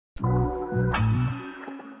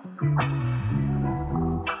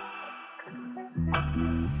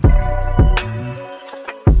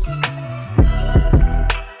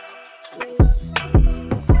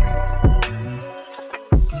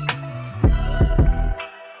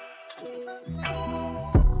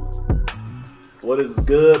What is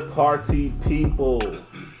good, party people?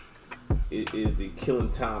 It is the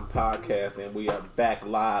Killing Time Podcast, and we are back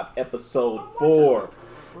live, episode 4.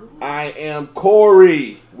 I am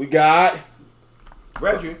Corey. We got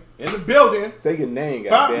Reggie in the building. Say your name,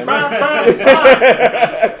 goddammit.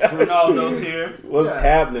 Ronaldo's here. What's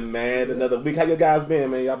happening, man? Another week. How you guys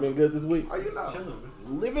been, man? Y'all been good this week? Oh, you know,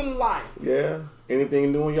 living life. Yeah.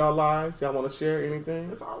 Anything new in y'all lives? Y'all want to share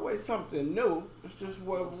anything? It's always something new. It's just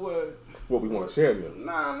what we want to share new.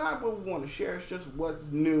 Nah, not what we want to share. It's just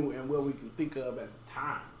what's new and what we can think of at the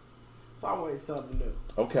time. It's always something new.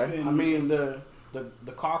 Okay. I mean, the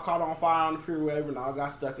car caught on fire on the freeway and all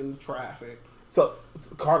got stuck in the traffic. So,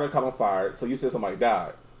 the car got caught on fire, so you said somebody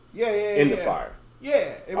died in the fire.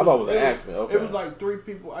 Yeah. I thought it was an accident. Okay. It was like 3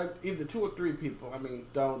 people, either 2 or 3 people. I mean,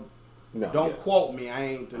 don't quote me. I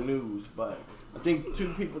ain't the news, but I think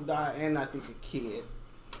 2 people died and I think a kid.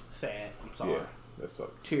 Sad. I'm sorry. Yeah, that's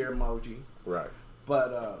sucks. Tear emoji. Right.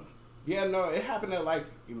 But, it happened at like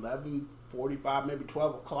 11:45, maybe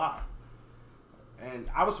 12 o'clock. And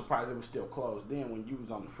I was surprised it was still closed then when you was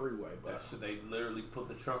on the freeway. But they literally put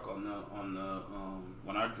the truck on the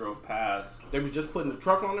when I drove past. They was just putting the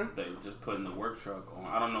truck on there? They were just putting the work truck on.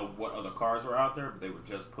 I don't know what other cars were out there, but they were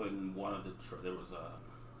just putting one of the truck. There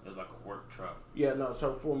was like a work truck. Yeah, no.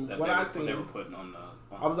 So from what I seen, they were putting on the.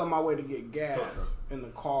 I was on my way to get gas in the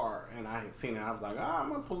car, and I had seen it. I was like, I'm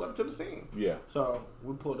gonna pull up to the scene. Yeah. So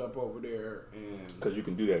we pulled up over there, and because you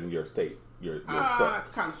can do that in your state, your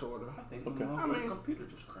truck. Kind of, sort of. I think okay. The computer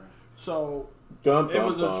just crashed. So it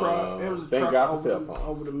was a truck. It was a Thank truck God for cell phones.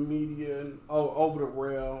 over the median, over the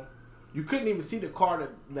rail. You couldn't even see the car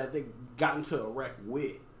that they got into a wreck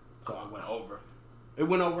with. So it went over. It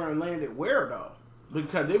went over and landed where though?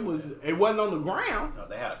 Because it wasn't on the ground. No,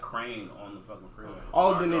 they had a crane on the fucking freeway.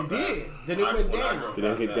 Oh, then it did. Then it went down. Did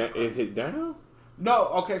it hit down? No,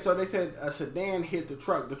 okay, so they said a sedan hit the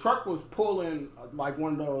truck. The truck was pulling like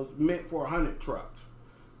one of those Mint 400 trucks,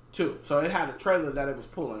 too. So it had a trailer that it was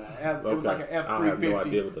pulling. It was like an F-350. I have no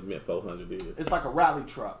idea what the Mint 400 is. It's like a rally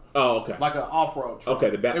truck. Oh, okay. Like an off-road truck.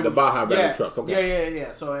 Okay, the Baja rally trucks. Okay.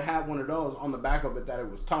 Yeah. So it had one of those on the back of it that it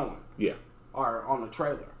was towing. Yeah. Or on the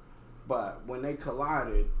trailer. But when they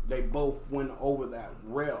collided, they both went over that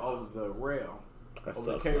rail, over the rail. That over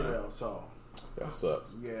sucks, the man. K-rail, so. That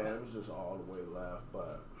sucks. Yeah, it was just all the way left,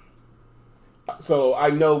 but. So I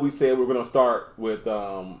know we said we're going to start with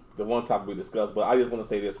the one topic we discussed, but I just want to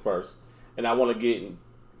say this first. And I want to get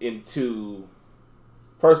into,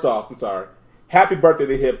 first off, I'm sorry, happy birthday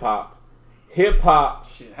to hip-hop. Hip-hop.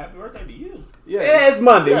 Shit, happy birthday to you. Yeah, it's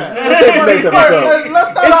Monday. Yeah. Let's take the next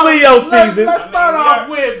episode. It's Leo season. Let's start off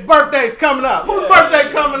with birthdays coming up. Whose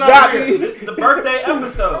birthday coming up here? This is the birthday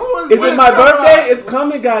episode. Is it my birthday? It's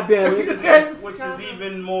coming, goddammit. Which is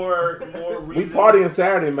even more reason. We partying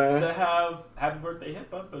Saturday, man. To have happy birthday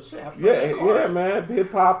hip hop, but shit, happy birthday. Yeah, man.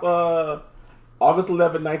 Hip hop. August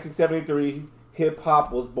 11, 1973. Hip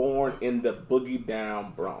hop was born in the Boogie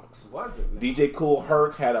Down Bronx. Was it? Man? DJ Kool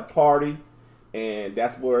Herc had a party, and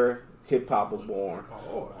that's where hip hop was born.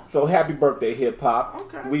 Oh. So happy birthday, hip hop.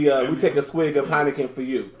 Okay. We take a swig of Heineken for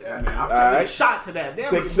you. Yeah, man. I'm taking a shot to that.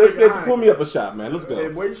 Pull me up a shot, man. Let's go. Hey,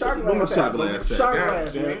 where your shot glass? Where my shot glass at? Shot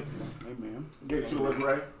glass, man. Hey, man. Get to us,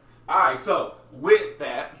 Ray. All right, so with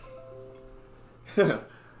that,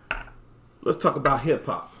 let's talk about hip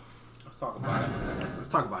hop. Let's talk about it. Let's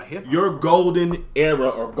talk about hip hop. Your golden era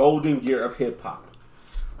or golden year of hip hop.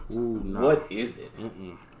 Ooh, no. What is it?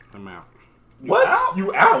 I'm out. What?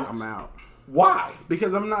 You out? I'm out. Why?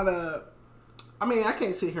 Because I'm not I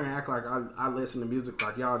can't sit here and act like I listen to music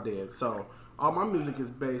like y'all did. So all my music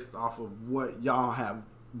is based off of what y'all have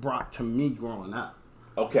brought to me growing up.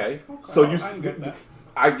 Okay. So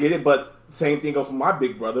I get it, but same thing goes for my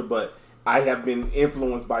big brother. But I have been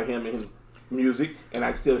influenced by him in music, and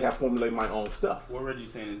I still have formulated my own stuff. What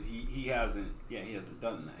Reggie's saying is he hasn't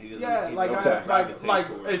done that. He doesn't. Like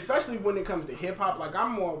especially when it comes to hip hop. Like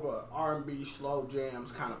I'm more of a R&B slow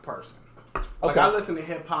jams kind of person. Like I listen to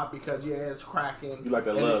hip hop because it's cracking. You like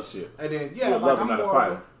that love shit, and then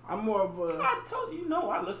I'm more of a. I told you,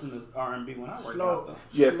 I listen to R&B when I work out though.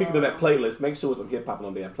 Yeah, speaking of that playlist, make sure some hip hop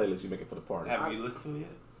on the damn playlist you making for the party. Have you listened to it yet?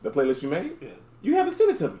 The playlist you made? Yeah. You haven't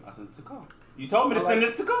sent it to me. I sent it to Cole. You told me to send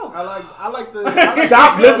it to Cole. I like the.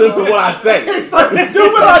 Stop listening to what I say. Do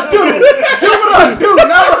what I do. Do what I do.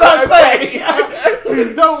 Not what I say.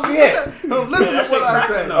 Don't listen to what I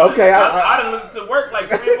say. Okay, I done listened to work like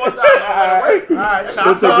 3 or 4 times. All right,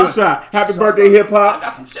 let's take a shot. Happy birthday, hip hop. I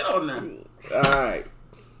got some shit on there. All right.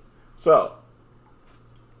 So,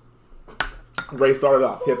 Ray started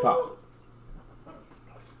off hip hop.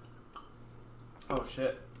 Oh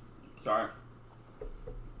shit. Sorry.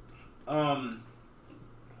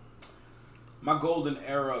 my golden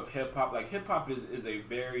era of hip hop. Like hip hop is a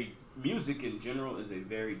very music in general is a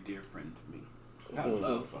very dear friend to me. I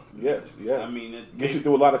love fucking music. Yes. I mean, it gets you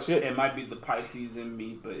through a lot of shit. It might be the Pisces in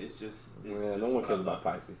me, but it's just. No one cares about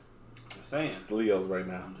Pisces. I'm just saying. It's Leos right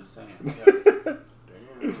now. I'm just saying. Yeah.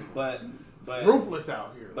 Damn. But ruthless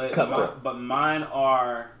out here. But mine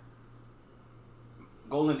are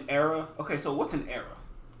golden era. Okay, so what's an era?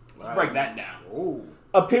 Let's break that down. Ooh.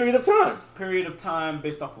 A period of time. Period of time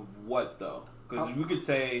based off of what though? Because we could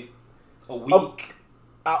say a week.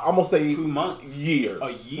 I'm gonna say 2 months. Years.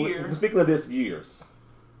 A year. Speaking of this, years.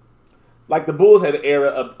 Like the Bulls had an era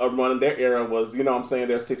of running. Their era was, you know what I'm saying,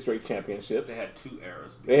 their 6 straight championships. They had 2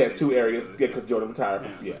 eras. They had 2 eras, because Jordan retired.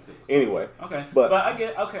 Anyway. Okay. But I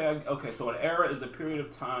get, okay. So an era is a period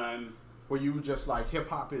of time. Where you were just like, hip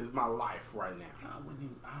hop is my life right now. I don't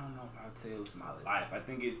know if I'd say it was my life. I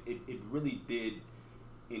think it really did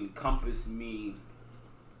encompass me.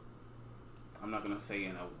 I'm not going to say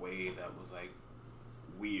in a way that was like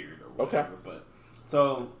weird or whatever. Okay. But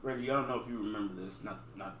so, Reggie, I don't know if you remember this. Not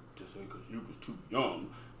to say because you was too young,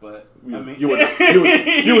 but you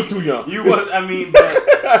was too young. You was. I mean,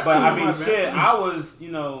 but I mean, shit. I was,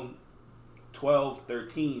 12,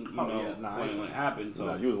 13. When it happened.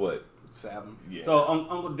 So you was what? 7. Yeah. So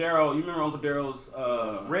Uncle Daryl, you remember Uncle Daryl's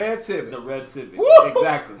Red Civic? The Red Civic. Woo!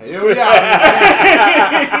 Exactly. Here we are.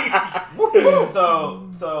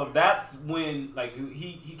 So that's when like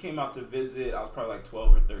he came out to visit. I was probably like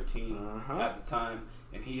 12 or 13 at the time,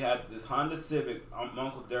 and he had this Honda Civic.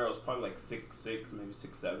 Uncle Daryl's probably like 6'6", maybe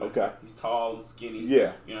 6'7". Okay. He's tall and skinny.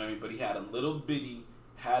 Yeah. You know what I mean? But he had a little bitty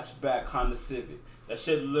hatchback Honda Civic. That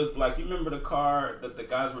shit looked like, you remember the car that the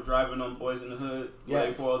guys were driving on Boys in the Hood? Yeah.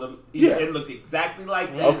 They foiled them? Yeah. It looked exactly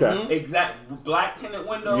like that. Okay. Exact black tinted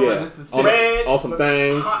windows. Yeah. Red. On some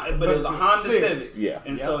things. But it was a Honda Civic. Yeah.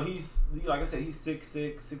 And so he's, like I said, he's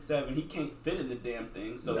 6'6", 6'7". He can't fit in the damn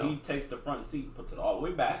thing. So he takes the front seat, puts it all the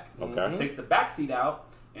way back. Okay. Takes the back seat out.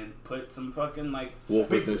 And put some fucking like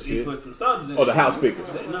woofers and shit. He put some subs in. Oh, the house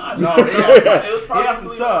speakers. No. It was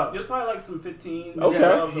probably subs. It was probably like some 15 okay.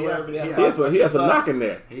 subs or whatever. He has a knock in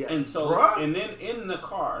there. And so, and then in the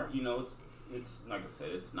car, it's like I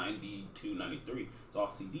said, it's 92, 93. It's all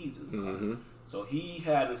CDs in the car. So he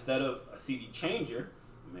had, instead of a CD changer,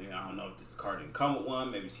 maybe I don't know if this car didn't come with one.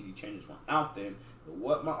 Maybe CD changers weren't out then. But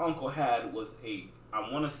what my uncle had was I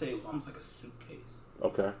want to say it was almost like a suitcase.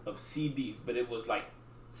 Okay. Of CDs, but it was like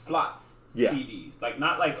slots Yeah. CDs, like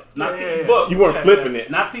not CD books. You weren't flipping it.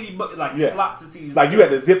 Not CD book, like slots of CDs. Like you had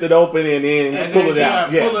to zip it open and then pull it out.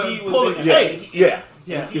 Pull the case. Yeah.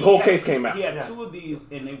 The whole case came out. He had 2 of these,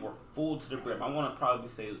 and they were full to the brim. I want to probably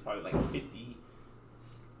say it was probably like 50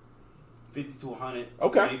 to 100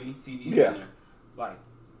 maybe CDs in there. Like,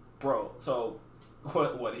 bro, so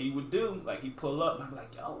what he would do, like he'd pull up and I'd be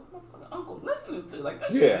like, yo, what's my fucking uncle listening to? Like,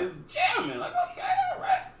 that shit is jamming. Like, okay, all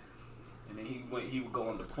right. And then he would go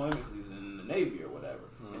on deployment because he was in the Navy or whatever.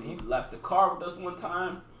 And he left the car with us one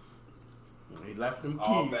time. He left them keys.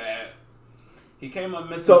 All bad. He came up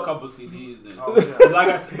missing a couple CDs. And, okay,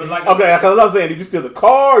 because I was saying, did you steal the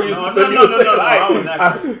car? Or you no. I wasn't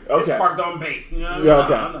that crazy. Okay. It's parked on base. You know what I mean? Yeah,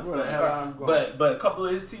 okay. I'm not stealing the car. But a couple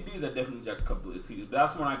of his CDs, I definitely jacked a couple of his CDs. But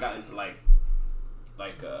that's when I got into like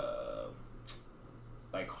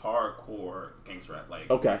hardcore gangster rap. Like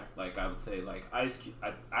I would say like Ice Cube.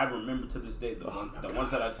 I remember to this day the ones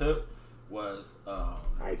that I took was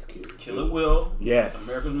Ice Cube, Killer Will, yes,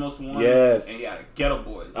 America's Most Wanted, yes, and yeah, Ghetto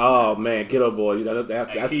Boys. Oh man, Ghetto Boys.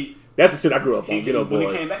 That's the shit I grew up on. Ghetto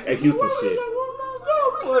Boys and Houston shit.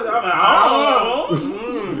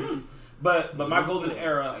 But my golden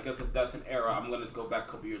era, I guess if that's an era, I'm gonna go back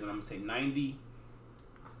a couple years and I'm gonna say 90,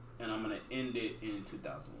 and I'm gonna end it in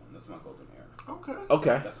 2001. That's my golden era.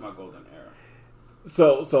 Okay. That's my golden era.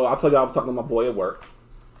 So I told you I was talking to my boy at work,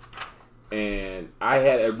 and I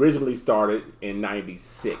had originally started in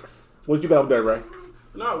 96. What did you got up there, Ray?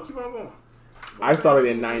 No, keep on going. I started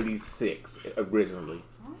in 96 originally.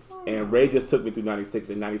 And Ray just took me through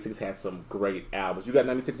 96, and 96 had some great albums. You got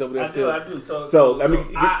 96 over there still? I do.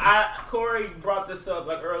 Corey brought this up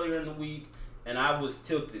like earlier in the week, and I was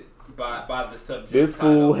tilted by the subject. This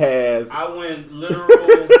fool has... I went literal...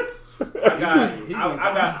 I got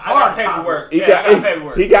paperwork. I got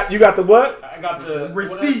paperwork. You got the what? I got the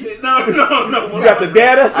receipts. No. You got the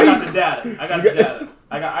data? I got the data.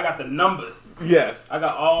 I got the numbers. Yes. I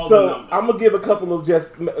got all the numbers. So I'm gonna give a couple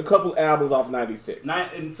albums off 96.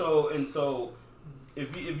 And so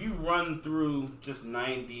if you run through just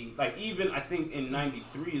 90, like even I think in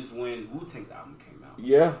 93 is when Wu-Tang's album came out.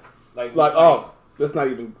 Yeah. Like That's not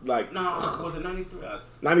even like. No, was it 93?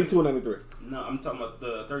 92 or 93? No, I'm talking about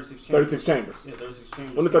the 36 Chambers. 36 Chambers. Yeah, 36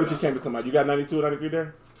 Chambers. When the 36 Chambers come out, you got 92 or 93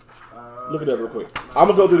 there? Look at that real quick. I'm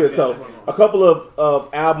gonna go through this. So a couple of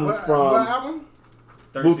albums from what album?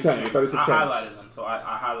 Wu-Tang, 36 I Chambers. highlighted them, so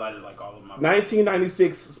I highlighted like all of my.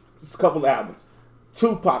 1996, couple albums.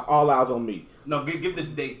 Tupac, All Eyes on Me. No, give the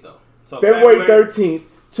date though. So February 13th,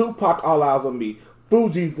 Tupac, All Eyes on Me.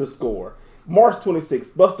 Fuji's The Score. March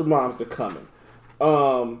 26th, Busta Rhymes, The Coming.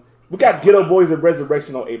 We got Ghetto Boys and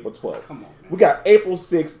Resurrection on April 12th. Come on, man. We got April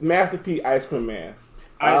 6th, Master P, Ice Cream Man.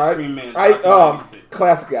 Ice Cream Man.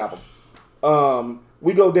 Classic album.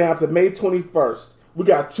 We go down to May 21st. We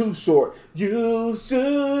got Too Short. You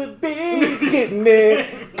should be getting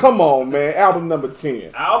it. Come on, man. Album number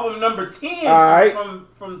 10. Album number 10 right.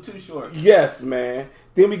 from Too Short. Yes, man.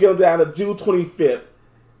 Then we go down to June 25th.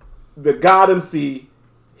 The God MC,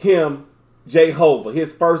 him, Jehovah.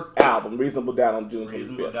 His first album, Reasonable Doubt, on June 25th.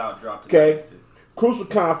 Reasonable Doubt dropped. Okay. Crucial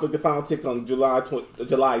Conflict, the final takes on July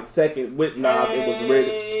 2nd with Nas. It was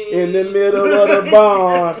ready in the middle of the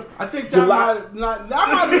barn. I think that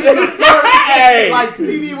might be the first like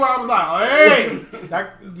CD where I was like,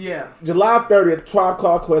 yeah. July 30th, Tribe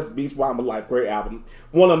Called Quest, Beats Why My Life, great album.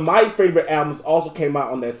 One of my favorite albums also came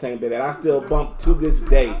out on that same day that I still bump to this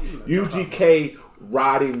day. UGK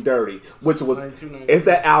Riding Dirty, which was it's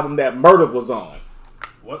that album that Murder was on.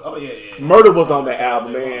 What? Oh yeah. Murder was on that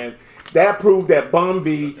album, man. That proved that Bun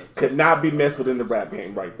B could not be messed with in the rap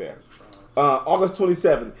game right there. August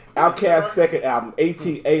 27th, Outkast's second album, AT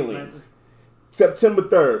Aliens. September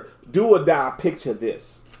 3rd, Do or Die, Picture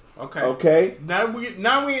This. Okay. Now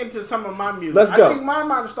we into some of my music. Let's go. I think mine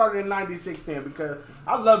might have started in '96 then because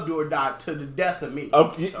I love Do or Die to the death of me.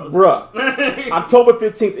 Okay, bruh. October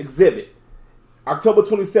 15th, Exhibit. October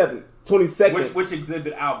 22nd. Which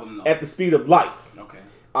Exhibit album though? At the Speed of Life. Okay.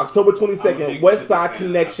 October 22nd, West Side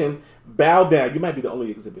Connection, Bow Down. You might be the only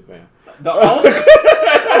Exhibit fan. The only? Come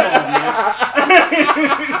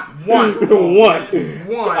on, man.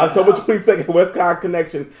 One. October 22nd, West Side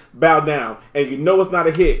Connection, Bow Down. And you know it's not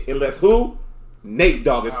a hit unless who? Nate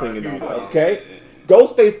Dogg is singing on it, okay?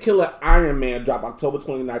 Ghostface Killer Iron Man dropped October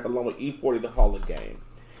 29th along with E40 The Hall of Game.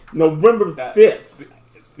 November 5th.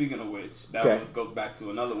 Speaking of which, that goes back to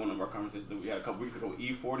another one of our conversations that we had a couple weeks ago.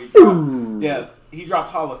 E40 dropped. Yeah, he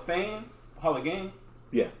dropped Hall of Game.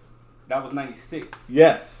 Yes. That was 96.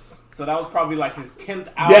 Yes. So that was probably like his 10th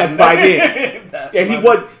album. Yes, by then.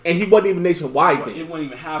 He wasn't even nationwide then. It wasn't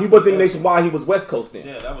even half. He wasn't even nationwide. He was West Coast then.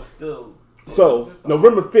 Yeah, that was still. So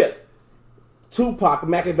November 5th, Tupac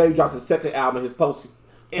Machiavelli drops his second album. His post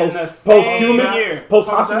death.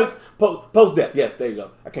 Yes, there you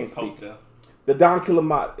go. I can't speak. The Don Killer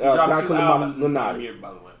Illuminati.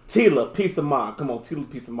 By the way. Tila, Peace of Mind. Come on, Tila,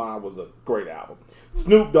 Peace of Mind was a great album.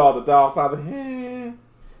 Snoop Dogg, The Dogfather.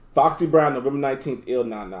 Foxy Brown, November 19th, Il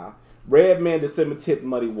Na Na. Redman, December 10th,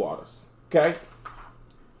 Muddy Waters. Okay?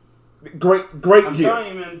 Great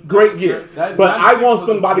year. Great year. But I want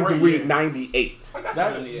somebody to read 98.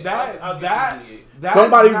 Somebody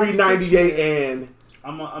read 98 and...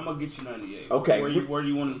 I'm gonna get you 98. Okay. Where do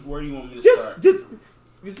you want me to start?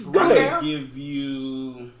 Just go ahead. Give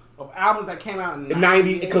you of albums that came out in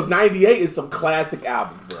 90 because 98 is some classic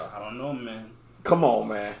albums, bro. I don't know, man. Come on,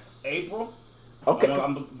 man. April. Okay.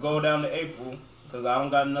 I'm gonna go down to April because I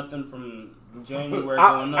don't got nothing from January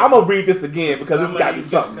going up. I'm gonna read this again because this got to be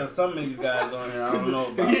something. Because some of these guys on here I don't know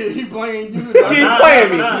about. He playing you. He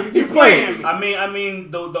playing me. I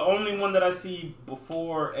mean, the only one that I see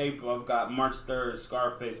before April, I've got March 3rd,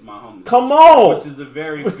 Scarface, My Homie. Come on, which is a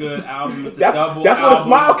very good album. It's a that's double. That's album. when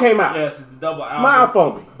Smile came out. Yes, it's a double album. Smile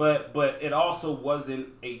for me. But it also wasn't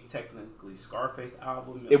a technically Scarface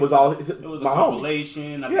album. It was a My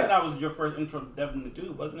compilation. Homies. I think that was your first intro to Devin the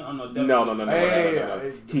Dude, wasn't it? Oh, no, Devin.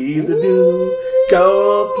 No. He's the dude.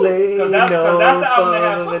 Go play. Because that's the album that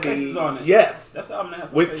had Foot Faces on it. Yes. That's the album that had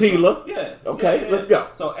Foot with Faces Tila. on it. Yeah. Okay, let's go.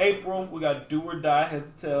 So April, we got Do or Die, Head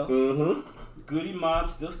to Tail. Mm-hmm. Goody Mob,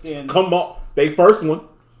 Still Standing. Come on. They first one.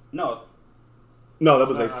 No, that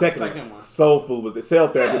was a second one. Soul Food was the Cell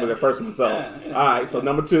Therapy was their first one. So all right, so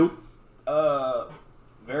number 2.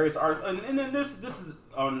 Various artists, and then this is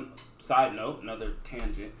on side note, another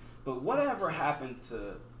tangent. But whatever happened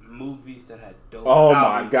to movies that had dope? Oh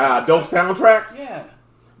my god, dope soundtracks. Yeah.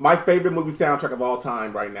 My favorite movie soundtrack of all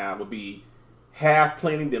time right now would be Half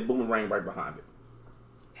Plenty, then Boomerang right behind it.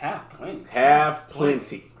 Half Plenty. Half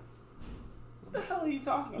Plenty. What the hell are you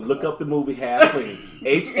talking about? Look up the movie Half Plenty.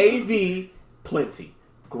 HAV Plenty.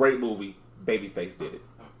 Great movie. Babyface did it.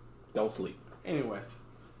 Don't sleep. Anyways,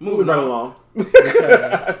 moving right along.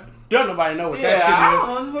 Don't nobody know what I that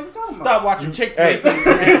don't know what you're talking shit is. about. Stop watching Chick flicks and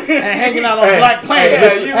hanging out on Black Planet.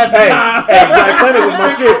 Hey, Black Planet was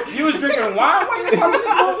my shit. You was drinking wine while you watching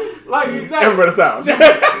this movie? Like exactly. Amaretto Sours.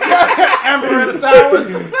 Amaretto Sours.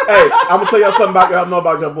 Hey, I'm gonna tell y'all something about that I know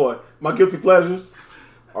about your boy. My guilty pleasures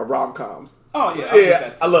are rom-coms. Oh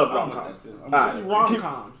yeah, I love rom-coms.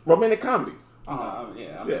 Rom-coms. Romantic comedies. I'm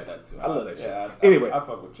with that too. I love that shit. Yeah, Anyway. I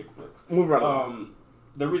fuck with chick flicks. Move right on.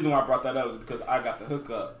 The reason why I brought that up is because I got the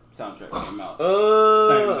Hookup soundtrack came out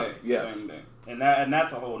same day. Yes. Same day. And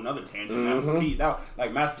that's a whole another tangent. Master P,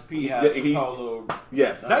 Master P had a whole little.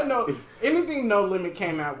 Yes. Anything No Limit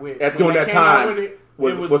came out with during that time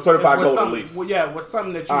was certified gold at least. Well, yeah, was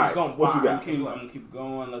something that you was going to buy. What you got? I'm gonna keep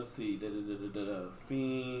going. Let's see.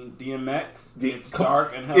 Fiend, DMX. It's come,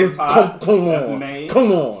 dark and hell's hot. Come on.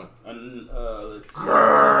 Come on. And, let's see.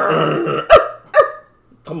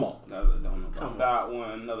 Come on. I don't know about that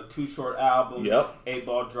one. Another Too Short album. Yep. 8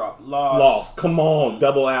 Ball dropped Lost. Lost. Come on.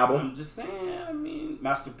 Double album. I'm just saying. I mean,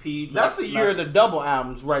 Master P. That's the year of the double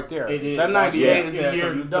albums right there. It is. That 98 is the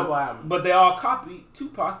year of the double album. But they all copied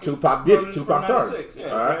Tupac. Tupac did. Tupac started. Yeah. All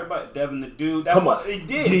So right. everybody. Devin the Dude. Come on. It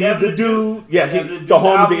did. He's Devin the dude. Yeah. So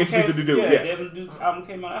Holmes introduced the dude. Yeah. Yes. Devin the Dude's album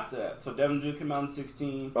came out after that. So Devin the Dude came out in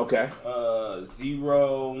 16. Okay.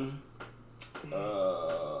 Zero.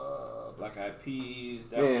 Black Eyed Peas,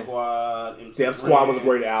 Def Squad, Def Squad was a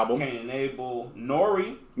great album. Cain and Abel,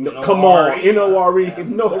 Nori. Come on, N-O-R-E,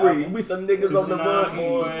 Nori. We some niggas on the run.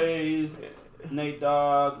 Boys, Nate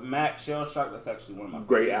Dogg, Mac, Shell Shock. That's actually one of my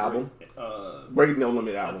great favorite. album. Great No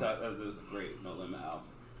Limit album. That is a great No Limit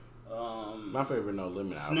album. My favorite No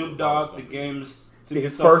Limit album. Snoop Dogg, The Game's.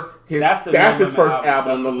 His first. That's his first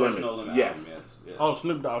album, No Limit. Yes. Oh,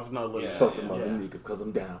 Snoop Dogg's No Limit. Yeah, fuck them other niggas, because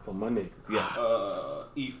I'm down for my niggas. Yes.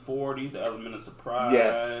 E40, The Element of Surprise.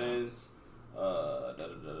 Yes.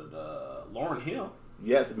 Lauryn Hill.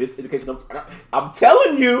 Yes, Miseducation. I'm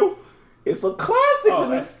telling you, it's some classics in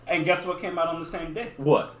this. And guess what came out on the same day?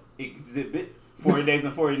 What? Exhibit. 40 Days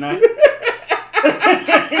and 40 Nights.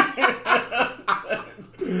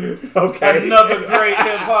 Okay. Another great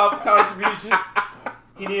hip hop contribution.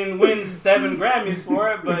 He didn't win 7 Grammys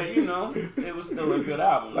for it, but it was still a good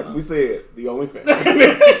album. Like we said, the only fan.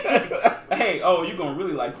 Hey, you're gonna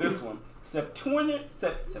really like this one. September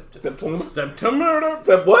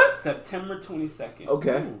what? September 22nd.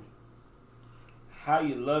 Okay. Ooh. How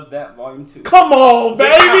You Love That Volume 2. Come on,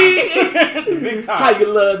 baby! Big time. How you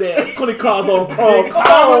love that? 20 cars on chrome. Come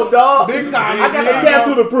on, dog. Big time. I got the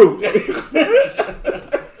tattoo to prove.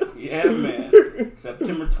 Yeah, man.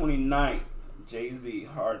 September 29th. Jay-Z,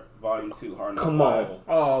 Volume 2, Hard Knock Come Live. on.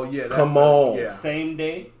 Oh, yeah. Come on. Yeah. Same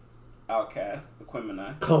day, Outkast,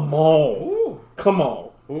 Aquemini. Come on. Ooh. Come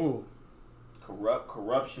on. Ooh.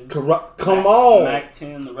 Corruption. Come on. Mac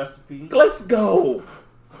 10, The Recipe. Let's go.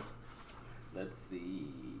 Let's see.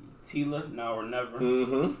 Tila, Now or Never.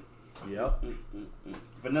 Mm-hmm. Yep.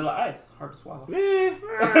 Vanilla Ice, Hard to Swallow. Yeah.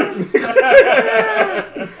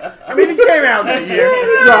 I mean, he came out that year.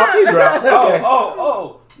 He dropped.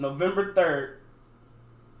 Oh. November 3rd.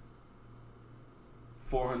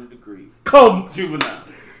 400 Degrees. Juvenile.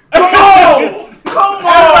 Come on! Come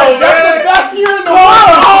on, That's the man! best year in the Come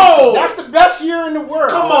world. on! That's the best year in the world.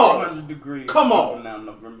 Come on! 400 Degrees. Come on. Juvenile,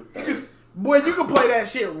 November 3rd. Boy, you can play that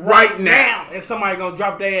shit Right now. and somebody gonna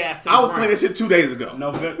drop their ass to the I was ground. playing this shit 2 days ago.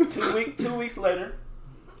 November 2 weeks later,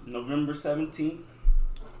 November 17th,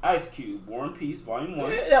 Ice Cube, War and Peace, Volume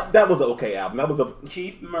 1. Yeah, that was an okay album. That was a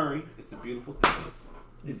Keith Murray, It's a Beautiful Thing.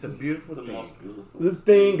 It's a beautiful The thing. most beautiful. this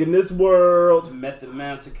thing in this world. Method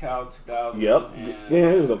Man to Cal 2000. Yep. And,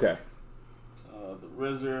 Yeah, it was okay. The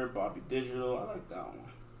RZA, Bobby Digital. I like that one.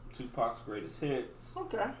 Tupac's Greatest Hits.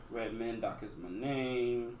 Okay. Redman, Doc Is My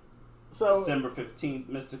Name. So December 15th,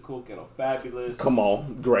 Mystical, Ghetto Fabulous. Come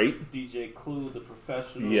on, great. DJ Clue, The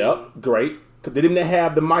Professional. Yep, great. Didn't they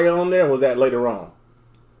have the Maya on there? Or was that later on?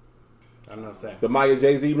 I know what I'm saying. The Maya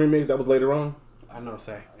Jay-Z remix that was later on. I know what I'm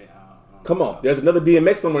saying. Yeah, Come on, there's another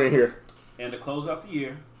DMX somewhere in here. And to close out the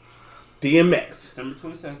year, DMX, December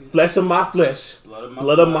 22nd. Flesh of my flesh, Blood of My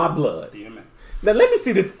blood of my blood. DMX. Now let me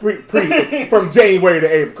see this pre from January to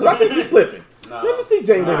April, because I think he's slipping. Nah. Let me see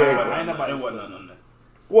January to Nah, April. ain't nobody wasn't none on that.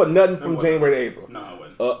 What, nothing from wasn't. January to April? No,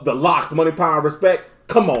 it wasn't. The Locks, Money, Power, Respect.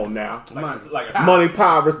 Come on now. Like a Money,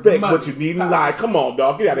 Power, Respect. Money, What you need in life. Come on,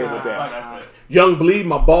 dog. Get out of here with Like that. I said. Young Bleed,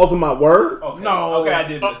 My Balls and My Word. Okay. No. Okay, I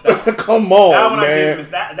did miss that one. Come on, That one I did man. miss.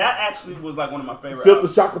 That actually was like one of my favorite Silk the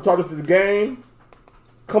albums. Chocolate Target to the Game.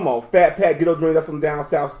 Come on. Fat Pat, Ghetto Dreams. That's some down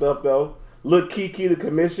south stuff, though. Lil Kiki, The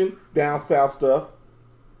Commission. Down south stuff.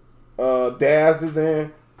 Daz's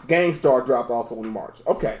and Gangstar dropped also in March.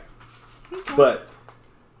 Okay. But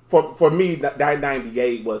for me, that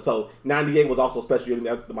 98 was also a special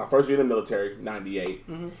year. My first year in the military, 98,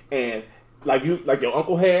 and like your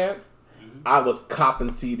uncle had, I was copping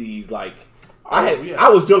CDs like I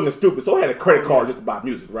was young and stupid, so I had a credit card just to buy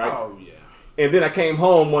music, right? Oh yeah. And then I came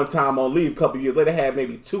home one time on leave a couple years later. I had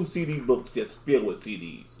maybe 2 CD books just filled with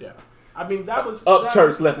CDs. Yeah. I mean, that was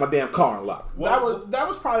church left my damn car unlocked. That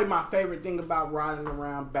was probably my favorite thing about riding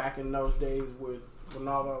around back in those days with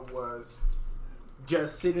Ronaldo was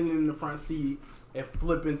just sitting in the front seat and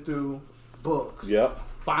flipping through books. Yep.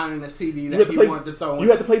 Finding a CD that he wanted to throw in. You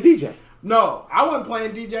had to play DJ. No, I wasn't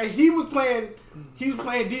playing DJ. He was playing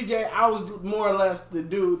DJ. I was more or less the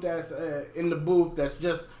dude that's in the booth that's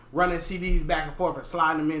just running CDs back and forth and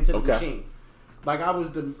sliding them into the machine. Like I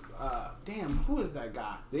was the who is that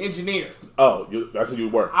guy? The engineer. Oh, that's who you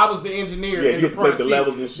were. I was the engineer. Yeah, in you the front the seat.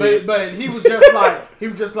 levels and shit. But he was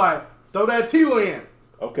just like throw that Tila in.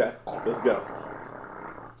 Okay, let's go.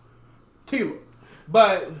 Tila.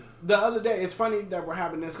 But the other day, it's funny that we're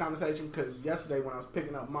having this conversation because yesterday when I was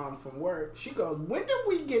picking up Mom from work, she goes, "When did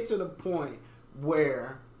we get to the point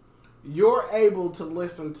where you're able to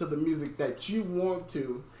listen to the music that you want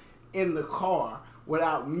to in the car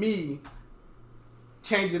without me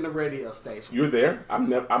changing the radio station?" You're there.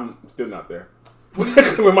 I'm still not there. But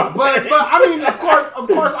I mean, of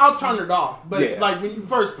course, I'll turn it off. But like when you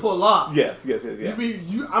first pull up, yes.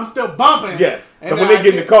 I'm still bumping. Yes, and but when they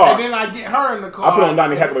get in the car, and then I get her in the car. I put on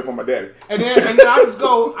Donnie Hathaway for my daddy. And then I just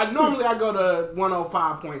go. I go to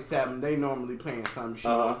 105.7. They normally playing something she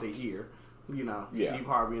wants to hear. You know, Steve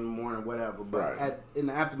Harvey in the morning, whatever. But in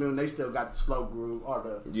the afternoon, they still got the slow groove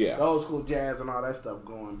or the old school jazz and all that stuff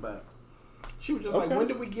going. But she was just like, when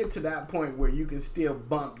did we get to that point where you can still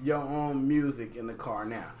bump your own music in the car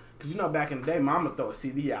now? Because, back in the day, Mama throw a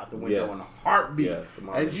CD out the window in a heartbeat. Yes,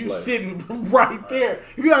 as you sitting right there.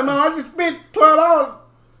 You be like, "No, I just spent $12.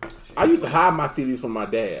 I used to hide my CDs from my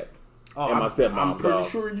dad and my stepmom. I'm pretty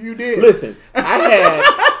sure you did. Listen,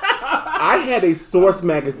 I had a Source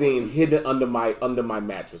magazine hidden under my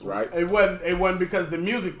mattress, right? It wasn't because the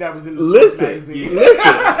music that was in the Source magazine. Listen.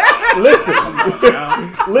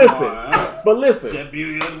 But listen. Jet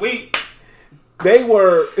Beauty of the Week. They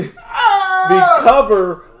were the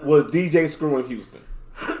cover was DJ Screw in Houston.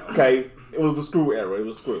 Okay? It was the Screw era. It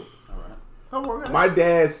was Screw. All right. My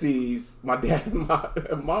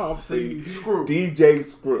mom sees Screw. DJ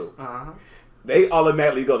Screw. Uh-huh. They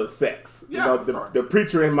automatically go to sex. Yeah, the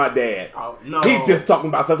preacher and my dad. Oh, no. He just talking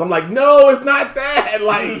about sex. I'm like, no, it's not that.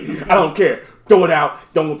 Like, I don't care. Throw it out.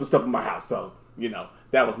 Don't want the stuff in my house. So,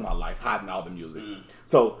 that was my life, hiding all the music.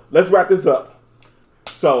 So, let's wrap this up.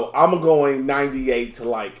 So, I'm going 98 to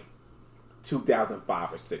like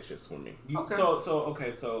 2005 or 6 just for me. Okay.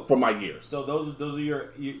 So for my years. So those are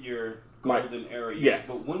your golden era years.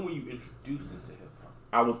 Yes. But when were you introduced into hip hop?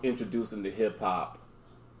 I was introduced into hip hop.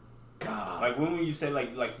 God. Like when you say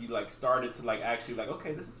like you started to actually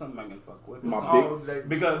okay, this is something I can fuck with.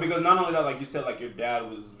 Because not only that, like you said, like your dad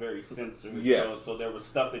was very censored. Yes. So there was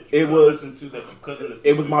stuff that you could listen to that you couldn't listen to.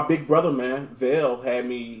 It was my big brother, man. Vale had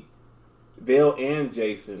me. Vale and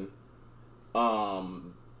Jason.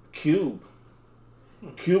 Cube.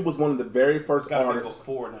 Cube was one of the very first artists.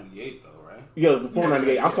 Before 98 though, right? Yeah, before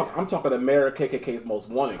 98. I'm talking America KKK's Most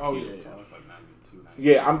Wanted. Oh Cube. yeah, that was like 92, 93.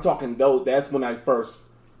 Yeah, I'm talking though. That's when I first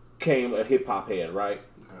came a hip hop head, right?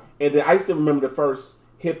 Okay. And then I still remember the first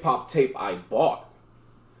hip hop tape I bought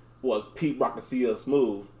was Pete Rock and CL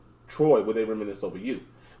Smooth, Troy, Where They Reminisce Over You.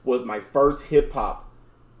 Was my first hip hop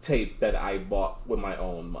tape that I bought with my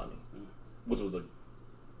own money, which was a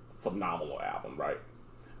phenomenal album, right?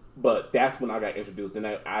 But that's when I got introduced, and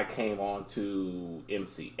I came on to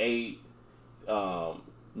MC8,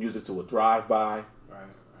 Music to a Drive-By. Right.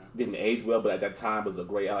 Didn't age well, but at that time was a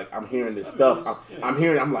great. I'm hearing this stuff.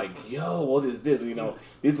 I'm like, yo, what is this?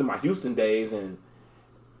 These are my Houston days, and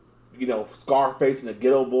Scarface and the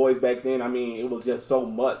Ghetto Boys back then. I mean, it was just so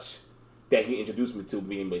much that he introduced me to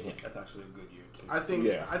being with him. That's actually a good year too. I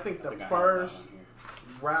think the first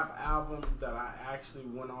rap album that I actually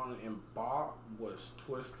went on and bought was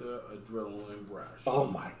Twista, Adrenaline Rush. Oh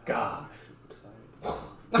my God.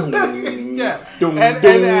 Yeah.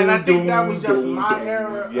 And I think that was just my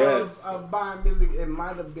era of buying music. It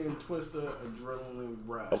might have been Twista, Adrenaline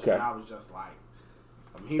Rush. Okay. And I was just like,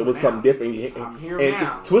 I'm here now. It was something different. I'm here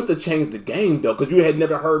now. Twista changed the game though, because you had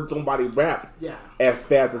never heard somebody rap as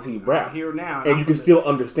fast as he rapped. I'm here now. And you can still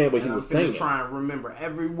understand what he was saying. Try and remember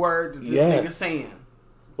every word that this nigga's saying.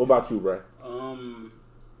 What about you, Bray?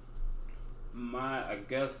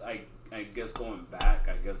 I guess going back,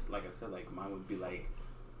 like I said, like mine would be like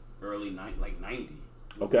early 90.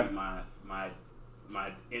 Okay.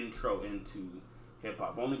 My intro into hip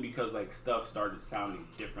hop, only because like stuff started sounding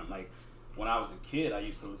different. Like when I was a kid, I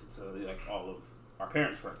used to listen to like all of our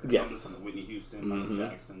parents' records. Yes. I listened to Whitney Houston, Michael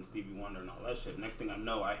Jackson, Stevie Wonder, and all that shit. Next thing I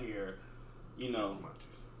know, I hear,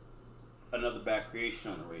 Another Bad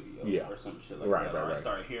Creation on the radio, or some shit like that. Or I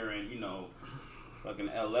start hearing, fucking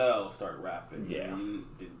LL start rapping. Yeah. And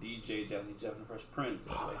the DJ Jazzy Jeff and Fresh Prince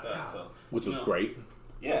and stuff like that. So, which was great.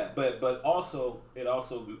 Yeah, but also it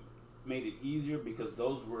also made it easier because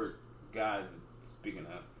those were guys. Speaking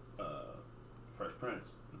of Fresh Prince,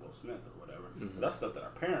 Will Smith, or whatever, that's stuff that our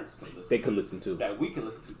parents could listen. They could listen to. That we can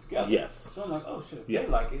listen to together. Yes. So I'm like, oh shit, if they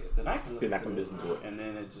like it, then I can listen. Then I can listen to it. And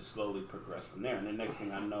then it just slowly progressed from there. And the next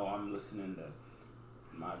thing I know, I'm listening to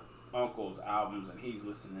my uncle's albums, and he's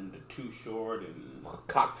listening to Too Short and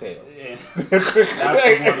Cocktails. Yeah. That's the one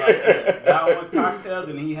right there. That one, Cocktails,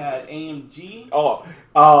 and he had AMG. Oh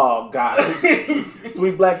God,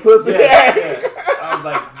 Sweet Black Pussy. Yeah. I was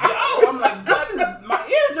like, what is? My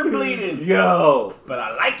ears are bleeding. Yo, but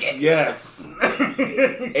I like it. Yes.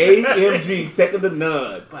 AMG, second to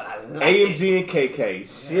none. But I like AMG and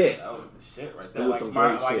KK. Shit. That was the shit right there. It was some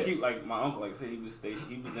great shit. Like my uncle, like I said, he was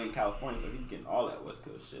in California, so he's getting all that West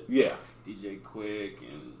Coast shit. So yeah. DJ Quick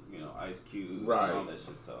and Ice Cube right. and all that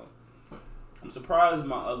shit. So I'm surprised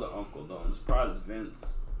my other uncle though. I'm surprised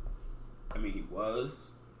Vince. I mean, he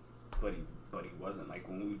was, but he wasn't. Like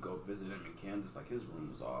when we would go visit him in Kansas, like his room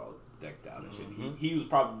was all decked out and shit. He was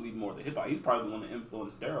probably more the hip hop. He's probably the one that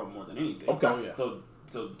influenced Daryl more than anything. Okay. Oh, yeah. So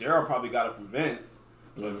Daryl probably got it from Vince.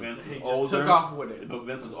 But Vince was older. Just took off with it. But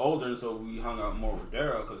Vince was older, and so we hung out more with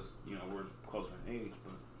Daryl because we're closer in age.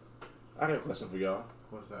 But I got a question for y'all.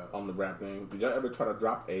 What's that? On the rap thing, did y'all ever try to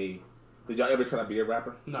be a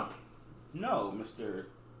rapper? No, Mr.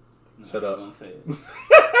 Shut up. I'm gonna say it.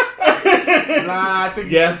 Nah, I think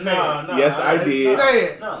yes, yes, I did. Say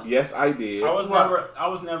it. No. Yes, I did. I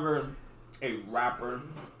was never a rapper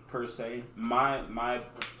per se. My,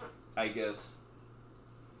 I guess.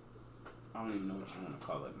 I don't even know what you want to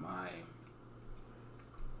call it.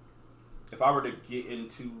 If I were to get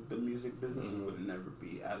into the music business, it would never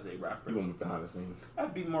be as a rapper. You want to be behind the scenes?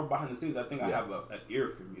 I'd be more behind the scenes. I think I have an ear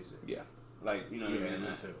for music. Yeah. Like, what I mean? Me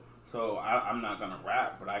too. So I'm not going to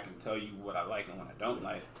rap, but I can tell you what I like and what I don't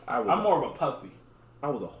like. I'm more of a Puffy. I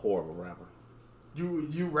was a horrible rapper.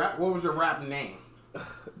 You rap? What was your rap name?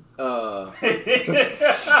 So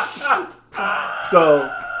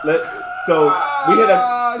we had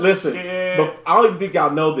a listen. But I don't even think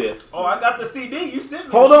y'all know this. Oh, I got the CD. You sent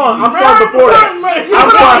me. Hold on, I'm starting before that.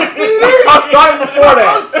 I'm starting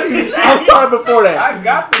before that. I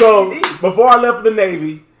got the CD. CD. Before I left for the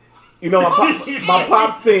Navy, my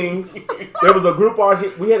pop sings. There was a group out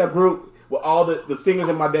here. We had a group with all the singers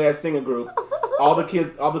in my dad's singing group. All the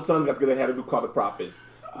kids, all the sons got together and had a group called the Prophets.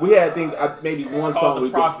 We had, I think, maybe one song. The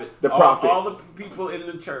Prophets. The Prophets. All the people in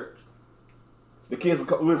the church. The kids, we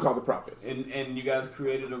were called the Prophets. And you guys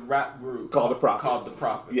created a rap group called the Prophets. Called the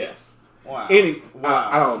Prophets. Yes. Wow. Wow.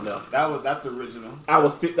 I don't know. That's original. I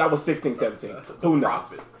was 16, 17. Who knows?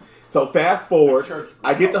 Prophets. So fast forward,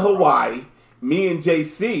 I get to Hawaii. Me and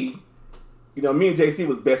JC, me and JC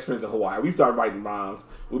was best friends in Hawaii. We started writing rhymes.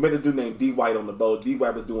 We met this dude named D White on the boat. D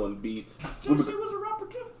White was doing beats. JC was a rapper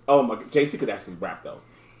too. Oh my God, JC could actually rap though.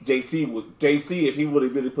 JC, if he would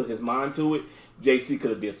have really put his mind to it, JC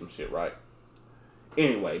could have did some shit, right?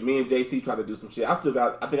 Anyway, me and JC tried to do some shit. I think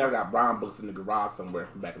I got rhyme books in the garage somewhere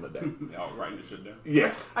from back in the day. Y'all writing this shit down.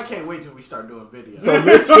 Yeah. I can't wait till we start doing videos. So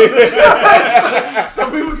listen. So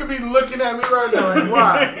people could be looking at me right now like,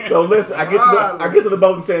 why? So listen, I get to the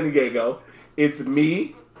boat in San Diego. It's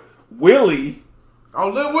me, Willie. Oh,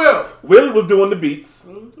 Lil Will. Willie was doing the beats.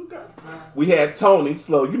 Okay. We had Tony,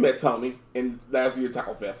 Slow. You met Tony in last year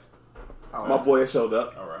Taco Fest. All My right. boy showed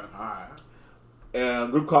up. All right. And a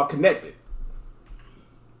group called Connected.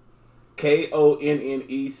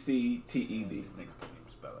 KONNECTED. These niggas can't even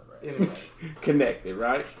spell it right. Anyway. Connected,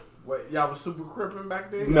 right? What, y'all was super crippin'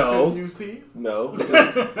 back then? No. UCs? No. Y'all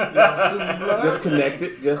was super blood? Just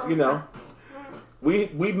Connected. Just,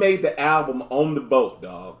 We made the album on the boat,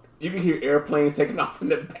 dog. You can hear airplanes taking off in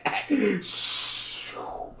the back.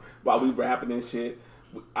 While we rapping and shit.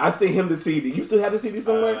 I sent him the CD. You still have the CD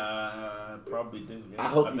somewhere? Probably did. Yeah. I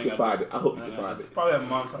hope you can find it. Probably have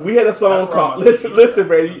mom's. We had a song called Listen,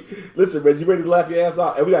 Reggie. Listen, Reggie, you ready to laugh your ass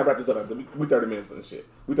off? And we gotta wrap this up after we 30 minutes and shit.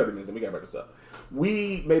 We 30 minutes and we gotta wrap this up.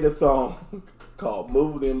 We made a song called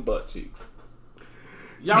Move Them Butt Cheeks.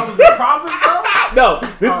 Y'all was the Prophets though? No,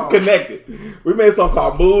 this is Connected. We made a song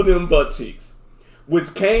called Move Them Butt Cheeks,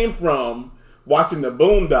 which came from watching the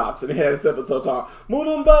Boondocks, and it had this episode called Move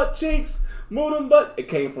Them Butt Cheeks, Move Them Butt. It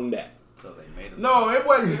came from that. So they made us. No, it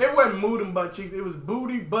wasn't Mood and Butt Cheeks. It was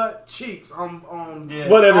Booty Butt Cheeks on yeah.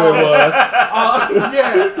 Whatever it was.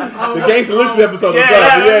 The Gangsta Listen episode.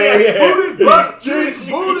 Yeah. Booty Butt Cheeks.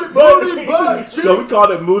 Booty Butt Cheeks. So we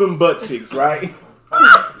called it Mood and Butt Cheeks, right?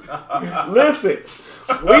 Listen.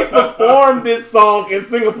 We performed this song in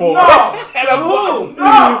Singapore. No.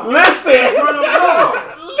 Listen.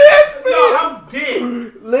 Listen. No, I'm dead.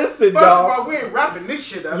 Listen, First dog. of all, we ain't wrapping this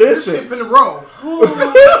shit up. Listen. This shit finna roll.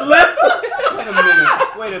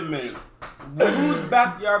 Listen. Wait a minute. Whose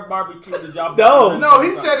backyard barbecue did y'all? No,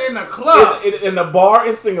 he said in the club. In the bar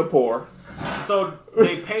in Singapore. So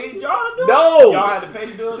they paid y'all to do it? No. Y'all had to pay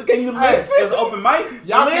to do it? Can you listen? It was open mic?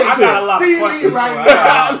 Y'all listen. I got a lot of questions right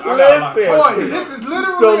now. Listen. Boy, this is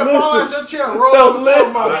literally a fall out your chair. Roll So the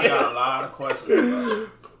listen. I got a lot of questions.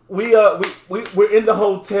 We're in the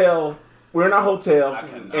hotel. We're in our hotel,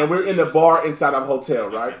 and we're in the bar inside our hotel,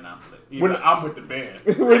 right? I'm with the band.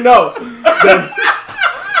 We know.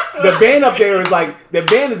 The band up there is like, the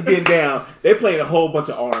band is getting down. They're playing a whole bunch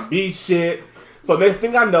of R&B shit. So next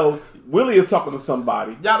thing I know, Willie is talking to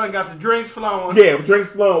somebody. Y'all done got the drinks flowing. Yeah,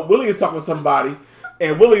 drinks flowing. Willie is talking to somebody.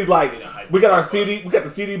 And Willie's like, we got our CD, we got the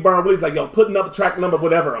CD burn. Willie's like, yo, putting up track number,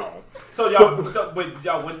 whatever on. So y'all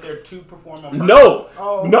went there to perform on purpose? No.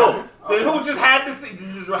 Oh, no. Then who just had to see?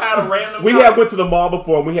 Just had a random. We had went to the mall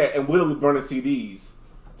before, and Willie was burning CDs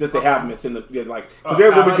just to have them in the like. Because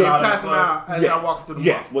everybody was getting pass them out as y'all walk through the mall.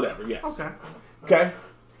 Yes, whatever. Yes. Okay.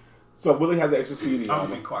 So Willie has an extra CD on him. I'm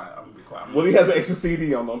gonna be quiet. Willie has an extra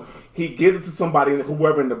CD on him. He gives it to somebody,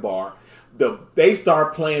 whoever in the bar. They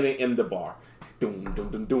start playing it in the bar. Doom, doom,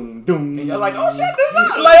 doom, doom, doom. And you're like, oh shit, this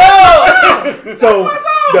is like, oh! So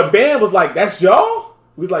the band was like, that's y'all?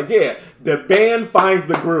 We was like, yeah. The band finds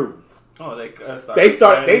the groove. Oh, they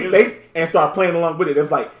start playing along with it. It was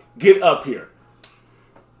like, get up here.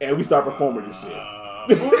 And we start performing this shit.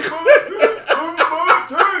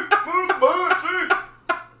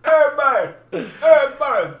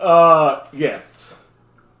 Everybody. Yes.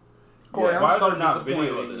 Corey, why is there not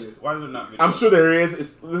video of this? Why is there not video? I'm sure there is.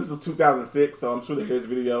 This is 2006, so I'm sure there is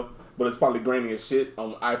video. But it's probably grainy as shit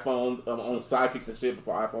on iPhones, on Sidekicks and shit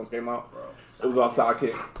before iPhones came out. Bro, it was all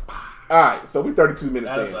Sidekicks. All right, so we 32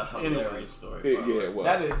 minutes in. That is a hilarious story. Yeah, it was.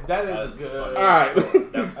 That is good. All right,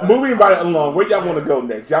 moving right along. Where y'all want to go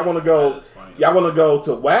next? Y'all want to go? Y'all want to go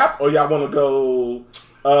to WAP or y'all want to go?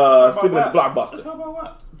 Speaking of Blockbuster. Let's talk about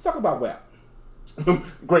WAP. Let's talk about WAP.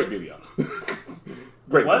 Great video.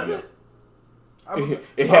 Great video.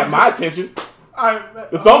 It had my attention.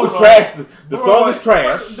 The song is trash. The song is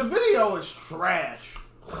trash. The video is trash.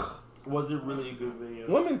 Was it really a good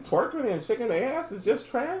video? Women twerking and shaking their ass is just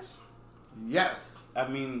trash? Yes. I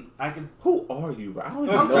mean, I can. Who are you? I don't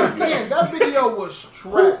even I'm know just you. saying that video was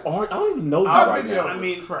trash. I don't even know you right now. I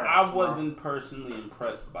mean, I wasn't personally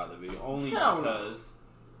impressed by the video only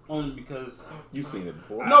because you've seen it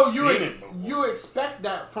before. No, you expect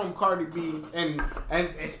that from Cardi B and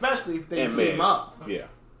especially if they team up. Yeah.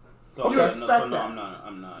 So you expect that. I'm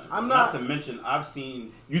not. Not to mention, I've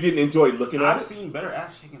seen. You didn't enjoy looking at it? I've seen better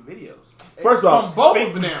ass shaking videos. First off, from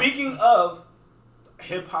both of them. Speaking of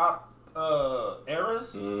hip hop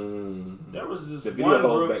eras, there was this one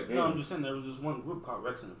group. No, I'm just saying there was this one group called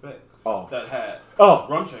Rex and Effect that had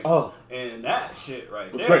Rumshaker. And that shit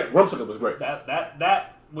right there. Great. Rumshaker was great.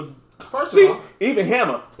 That would. First of all, even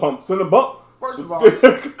Hammer pumps in the bump. First of all,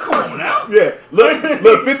 come on now. Yeah,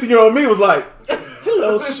 look, 15-year-old me was like,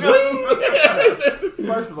 hello, sweet.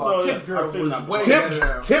 First of all, Tip Drill was way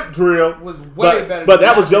better. Tip Drill was way better. But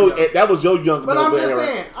that was your young. But I'm just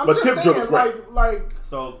saying. But Tip Drill was great. Like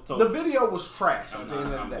so the video was trash. I was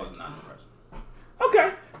not impressed.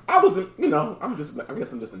 Okay. I wasn't, I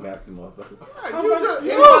guess I'm just a nasty motherfucker.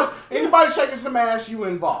 Anybody shaking some ass, you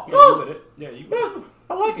involved. You with it. Yeah, you with it.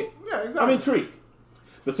 I like it. Yeah, exactly. I'm intrigued.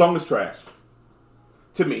 The song is trash.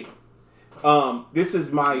 To me. This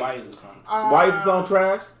is my... Why is the song? Why is the song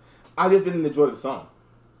trash? I just didn't enjoy the song.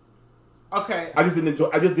 Okay. I just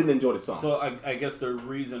didn't enjoy the song. So I guess the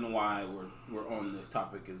reason why we're on this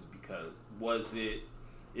topic is because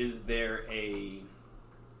is there a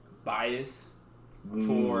bias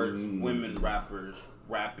towards women rappers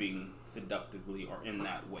rapping seductively or in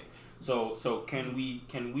that way? So can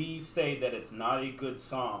we say that it's not a good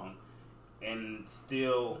song and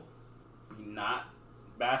still not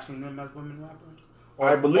bashing them as women rappers?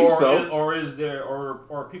 I believe so. Or is there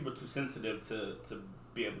are people too sensitive to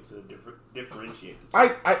be able to differentiate the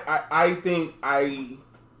two? I think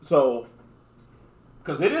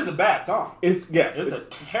because it is a bad song. It's a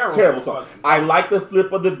terrible song. I like the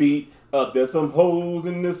flip of the beat. There's some hoes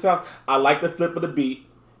in this house. I like the flip of the beat,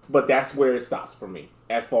 but that's where it stops for me.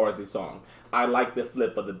 as far as the song. I like the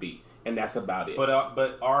flip of the beat, and that's about it.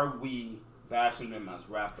 But are we bashing them as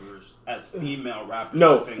rappers, as female rappers?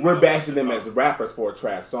 No, we're bashing them as rappers for a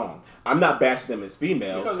trash song. I'm not bashing them as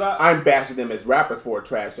females. I'm bashing them as rappers for a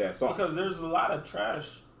trash-ass song. Because there's a lot of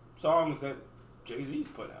trash songs that Jay-Z's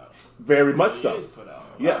put out. Very much so. Put out.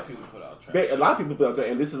 A lot of people put out trash. A lot of people put out trash,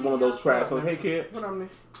 and this is one of those trash songs. Hey, kid. What I mean?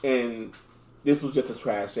 And this was just a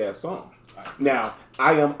trash-ass song. Now,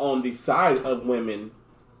 I am on the side of women.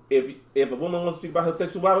 If a woman wants to speak about her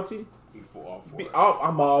sexuality,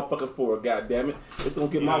 I'm all fucking for it. God damn it! It's gonna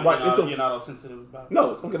get my wife. You're not sensitive about it.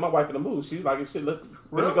 No, it's gonna get my wife in the mood. She's like, shit. Let me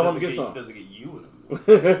go home and get some. Does it get you in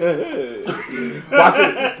the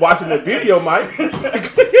mood? watching the video, Mike. So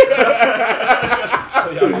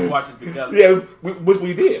y'all just watch it together. Yeah, which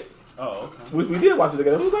we did. Oh, okay. Which we did watch it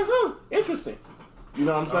together. It was like, interesting. You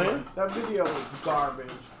know what I'm saying? That video was garbage.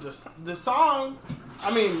 The song,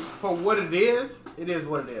 I mean, for what it is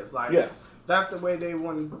what it is. Like, yes. That's the way they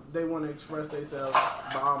want to express themselves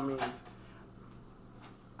by all means.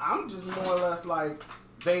 I'm just more or less like,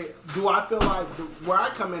 I feel like, where I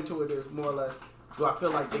come into it is more or less, do I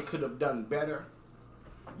feel like they could have done better?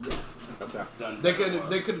 Yes. Okay. They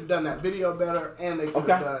could have done that video better, and they could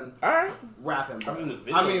have done rapping better.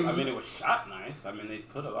 I mean, it was shot nice. I mean, they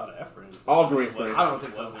put a lot of effort into it. All green screen. I don't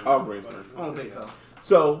think so. All green screen. I don't think so.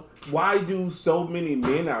 So why do so many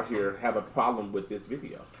men out here have a problem with this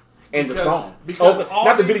video and the song? Because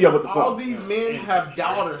not the video, but the song. All these men have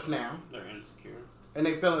daughters now. They're insecure, and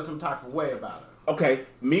they feeling some type of way about it. Okay,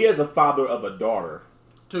 me as a father of a daughter,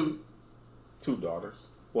 two daughters.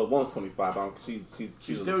 Well, one's 25. She's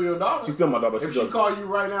still your daughter. She's still my daughter. If she call you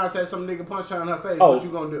right now and say some nigga punch her in her face, what you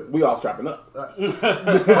gonna do? We all strapping up. First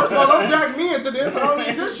of all, don't drag me into this. I don't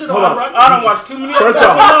need this shit on record. I don't watch too many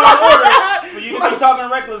episodes for you to be talking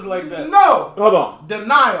reckless like that. No. Hold on.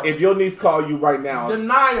 Denial. If your niece call you right now.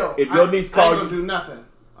 Denial. If your niece call you. I ain't gonna do nothing.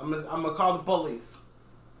 I'm gonna call the police.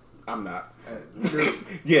 I'm not.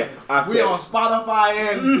 Yeah, we on Spotify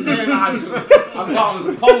and iTunes. I'm calling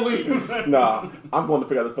the police. Nah, I'm going to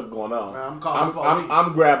figure out what the fuck going on. Man, I'm calling the police.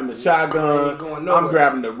 I'm grabbing the shotgun. I'm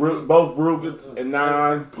grabbing the both Rugers and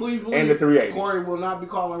 9s. Please believe and the 380. Corey will not be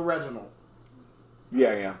calling Reginald.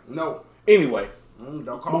 Yeah. No. Anyway,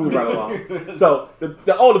 don't call moving right along. So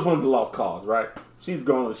the oldest one's a lost cause, right? She's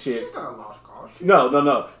grown as shit. She's not a lost cause.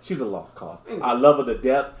 No. She's a lost cause. I love her to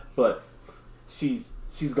death, but she's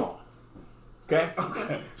gone. Okay.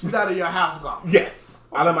 She's out of your house gone. Yes.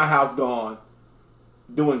 Out of my house gone.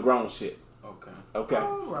 Doing grown shit. Okay.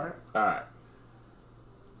 All right.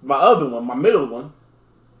 My other one, my middle one,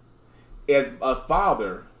 as a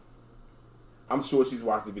father, I'm sure she's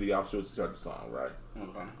watched the video. I'm sure she's heard the song, right?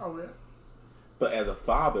 Okay. Oh, yeah. But as a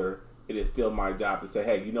father, it is still my job to say,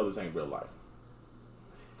 hey, you know this ain't real life.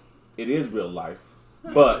 It is real life.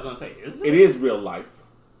 But I was gonna say, is it is real life.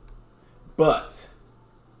 But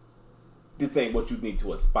this ain't what you need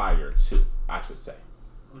to aspire to, I should say.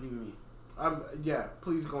 What do you mean? Yeah,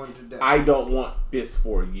 please go into depth. I don't want this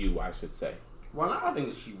for you, I should say. Well, I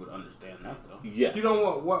think she would understand that, though. Yes. You don't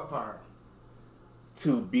want what for her?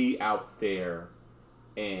 To be out there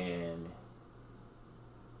and,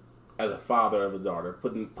 as a father of a daughter,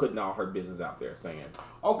 putting all her business out there, saying,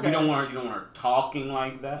 okay. You don't want her talking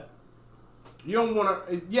like that? You don't want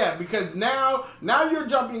to, because now you're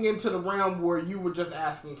jumping into the realm where you were just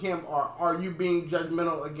asking him, or are you being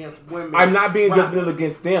judgmental against women? I'm not being judgmental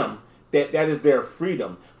against them. That is their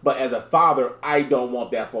freedom. But as a father, I don't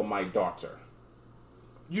want that for my daughter.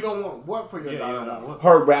 You don't want what for your daughter? You don't want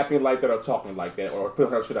her rapping like that or talking like that or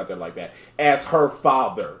putting her shit out there like that. As her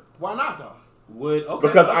father. Why not though?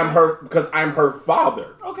 Because I'm her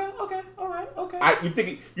father. Okay, all right. You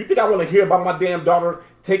think I want to hear about my damn daughter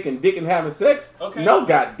taking dick and having sex? Okay. No,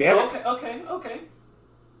 goddamn it. Okay.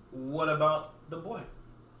 What about the boy?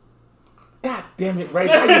 God damn it, Ray.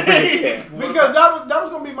 Why you bring it there? Because that was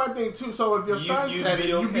gonna be my thing too. So if your son said it,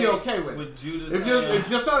 you'd be okay with it. With Judas, if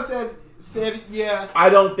your son said yeah. I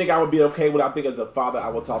don't think I would be okay with it. I think as a father, I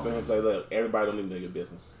would talk to him and say, look, everybody don't need to know your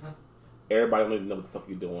business. Everybody don't need to know what the fuck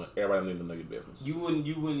you're doing. Everybody don't need to know your business. You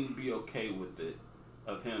wouldn't be okay with it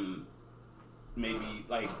of him maybe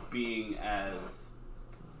like being as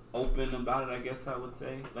open about it, I guess I would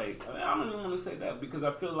say. Like, I don't even want to say that because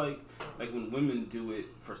I feel like when women do it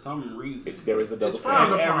for some reason, there is a double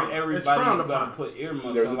standard. Everybody got to put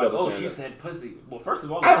earmuffs on. Like, oh, she said pussy. Well, first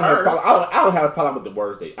of all, I don't have a problem with the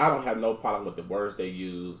words I don't have no problem with the words they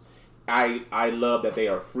use. I love that they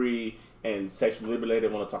are free and sexually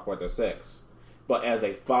liberated, want to talk about their sex. But as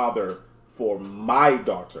a father for my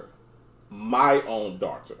daughter, my own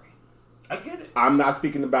daughter, I get it. I'm not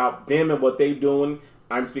speaking about them and what they doing.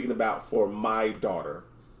 I'm speaking about for my daughter.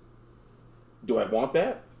 Do I want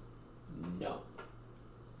that? No.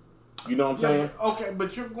 You know what I'm saying? Okay,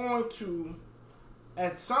 but you're going to,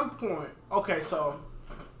 at some point, okay, so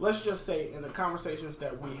let's just say in the conversations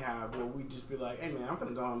that we have where we just be like, hey man, I'm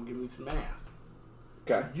gonna go home and give me some ass.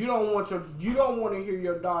 Okay. You don't want to hear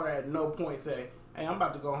your daughter at no point say, hey, I'm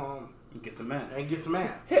about to go home and get some ass.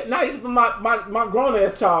 Not even for my grown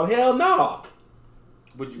ass child. Hell no.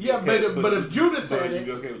 Would you but if Judah said it, you'd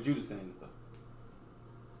be okay with Judah saying it though?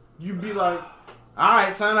 You'd be like, all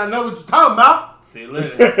right, son, I know what you're talking about. See you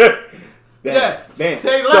later.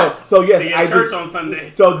 Say less. So yes, see you at church on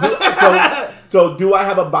Sunday. So do I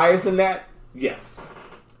have a bias in that? Yes.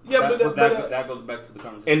 Yeah, that goes back to the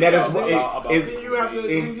conversation. And that at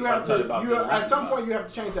some point you have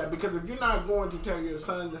to change that, because if you're not going to tell your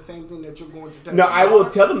son the same thing that you're going to tell no, your I daughter, will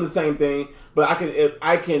tell them the same thing, but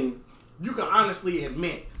you can honestly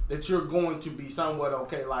admit that you're going to be somewhat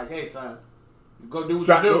okay. Like, hey, son, go do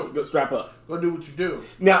what you do. Strap up. Go do what you do.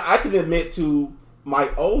 Now I can admit to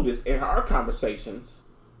my oldest in our conversations,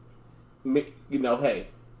 hey,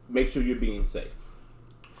 make sure you're being safe.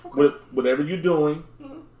 Okay. Whatever you're doing,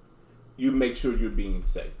 you make sure you're being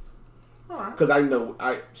safe. All right. Because I know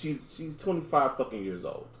she's 25 fucking years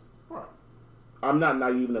old. All right. I'm not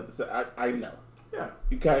naive enough to say I know. Yeah.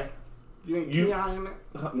 Okay. You ain't T.I. in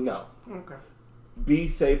it? No. Okay. Be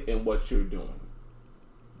safe in what you're doing.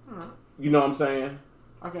 All right. You know what I'm saying?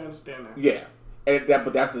 I can understand that. Yeah.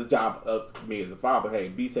 But that's the job of me as a father. Hey,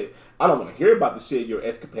 be safe. I don't want to hear about the shit, your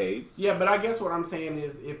escapades. Yeah, but I guess what I'm saying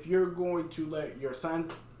is, if you're going to let your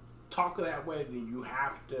son talk that way, then you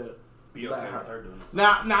have to be okay with her doing it.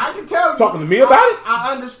 Now I can tell you. Talking to me about it?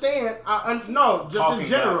 I understand. No, just talking in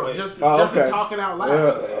general. Just okay. in talking out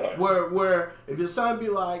loud. Where if your son be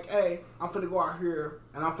like, hey, I'm finna go out here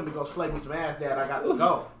and I'm finna go slay me some ass, Dad, I got to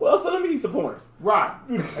go. Well, so let me eat some points. Right.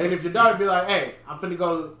 And if your daughter be like, hey, I'm finna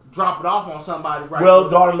go drop it off on somebody right well,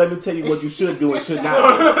 daughter, let me tell you what you should do and should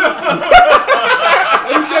not do.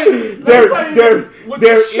 Let me tell you what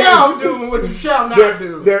you shall do and what you shall not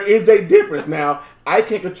do. There is a difference. Now, I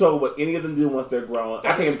can't control what any of them do once they're grown.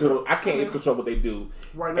 I can't even control what they do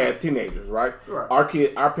right now as teenagers, right? Our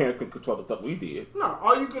parents can control the fuck we did. No,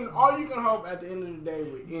 all you can hope at the end of the day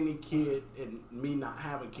with any kid, and me not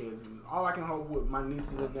having kids, all I can hope with my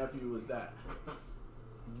nieces and nephew is that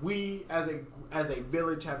we as a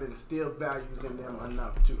village have instilled values in them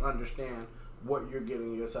enough to understand what you're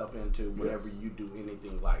getting yourself into whenever you do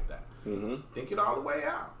anything like that. Mm-hmm. Think it all the way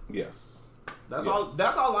out. Yes. That's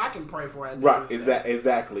all I can pray for. Right,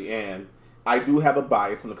 exactly. And I do have a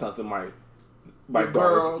bias when it comes to my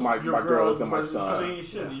girls and my son. I mean,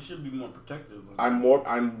 you should be more protective.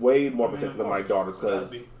 I'm way more protective of my daughters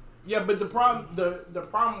because. Yeah, but the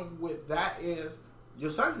problem with that is your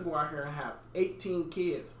son can go out here and have 18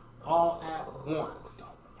 kids all at once.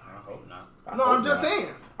 I hope not. I'm just saying.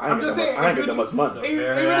 I ain't get that much money. Even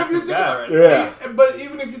if you think about, but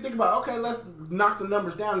even if you think about, okay, let's knock the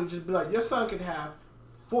numbers down and just be like, your son could have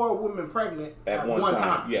 4 women pregnant at one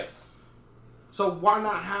time. Yes. So why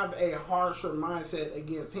not have a harsher mindset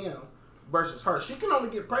against him versus her? She can only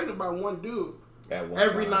get pregnant by one dude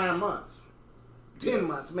every 9 months, 10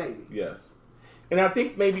 months maybe. Yes. And I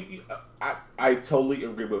think maybe I totally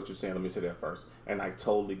agree with what you're saying. Let me say that first. And I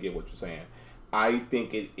totally get what you're saying. I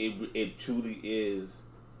think it truly is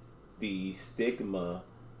the stigma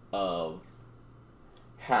of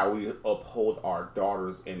how we uphold our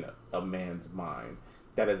daughters in a man's mind.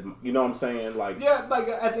 That is, you know what I'm saying? Like, yeah, like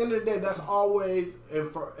at the end of the day, that's always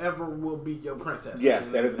and forever will be your princess. Yes,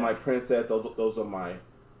 that is my princess. Those are my.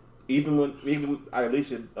 Even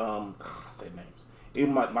Alicia, I say names.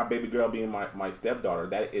 Even my baby girl being my stepdaughter,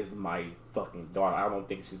 that is my fucking daughter. I don't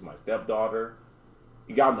think she's my stepdaughter.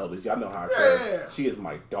 Y'all know this. Y'all know how I tell her. Yeah. She is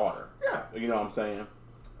my daughter. Yeah. You know what I'm saying?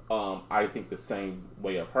 I think the same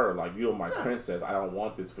way of her. Like, you're my princess. I don't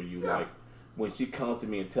want this for you. Yeah. Like, when she comes to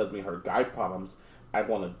me and tells me her guy problems, I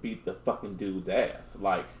want to beat the fucking dude's ass.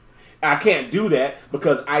 Like, I can't do that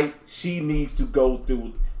because she needs to go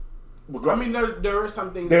through. I mean, there is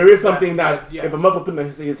something. There is something that if a mother putting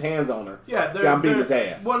his hands on her, I'm beating his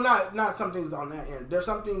ass. Well, not some things on that end. There's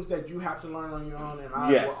some things that you have to learn on your own, and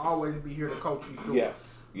I will always be here to coach you through.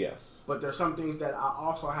 Yes. But there's some things that I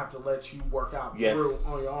also have to let you work out through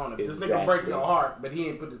on your own. If this nigga break your heart, but he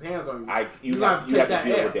ain't put his hands on you, you have to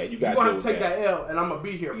deal with that. You got to take that L, and I'm gonna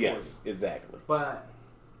be here for you. Yes, exactly. But.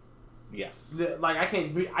 Yes. Like I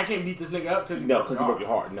can't beat this nigga up because he broke your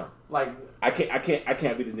heart. No. Like I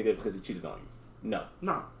can't beat this nigga because he cheated on you. No.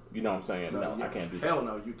 No. You know what I'm saying? No, I can't do that. Hell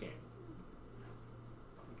no, you can't.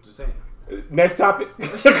 Just saying. Next topic.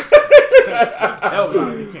 Hell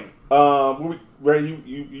no, you can't. Ready?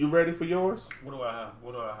 You ready for yours? What do I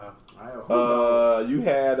have? You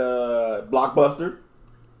had Blockbuster.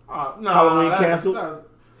 No, Halloween canceled.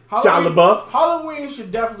 Shia LaBeouf. Halloween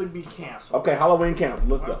should definitely be canceled. Okay, Halloween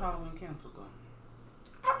canceled. Let's go. Halloween canceled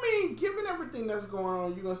though? I mean, given everything that's going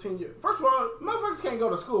on, you're gonna send your. First of all, motherfuckers can't go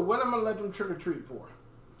to school. What am I gonna let them trick or treat for?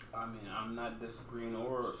 I mean, I'm not disagreeing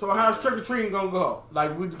or. So how's trick or treating gonna go?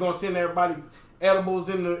 Like we gonna send everybody edibles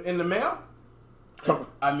in the mail?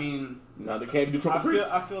 I mean, no, they can't do trick or treat.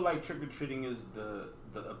 I feel like trick or treating is the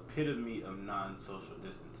epitome of non-social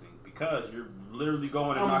distancing because you're literally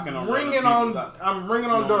going and knocking on. I'm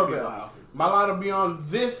ringing on doorbell. My line will be on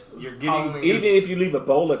this. You're getting even if you leave a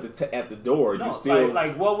bowl at the door, you still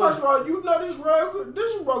like what was. First of all, you know these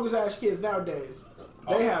rogues ass kids nowadays.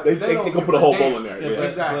 They can put a whole bowl in there. Yeah,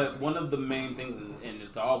 exactly. But one of the main things, and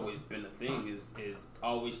it's always been a thing, is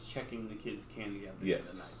always checking the kids' candy at the end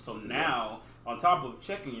of the night. So now, on top of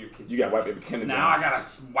checking your kids, you gotta wipe every candy. Now I gotta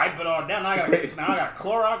wipe it all down. Now I got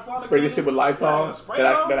Clorox on it. Spray this shit with Lysol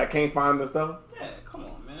that I can't find the stuff. Yeah, come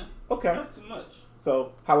on, man. Okay, that's too much.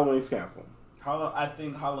 So Halloween's canceled. I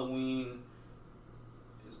think Halloween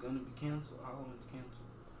is gonna be canceled. Halloween's canceled.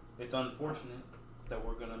 It's unfortunate that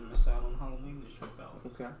we're gonna miss out on Halloween this year, fellas.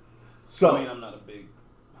 Okay. So I mean, I'm not a big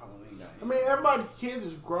Halloween guy. I mean, everybody's kids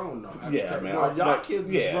is grown though. Yeah, man. Y'all kids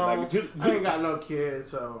is grown. Like, I ain't got no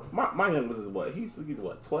kids, so my youngest is what? He's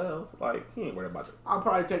what, 12? Like he ain't worried about it. I'll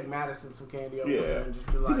probably take Madison some candy over there and just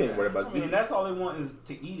be like, he ain't worried about it. I mean, that's all they want is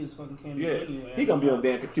to eat his fucking candy anyway. He gonna be on the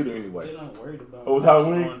damn computer anyway. They're not worried about. Oh, it's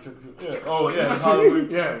Halloween. Yeah. Oh yeah, it's Halloween.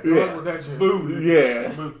 Yeah. With that shit. Boo.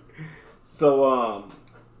 Yeah. So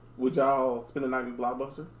would y'all spend the night in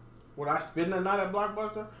Blockbuster? Would I spend the night at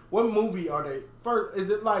Blockbuster? What movie are they? First, is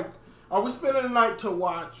it like? Are we spending the night to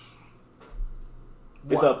watch?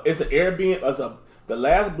 What? It's an Airbnb. The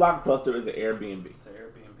last Blockbuster is an Airbnb. It's an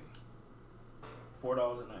Airbnb.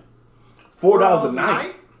 $4 a night. $4 a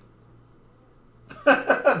night.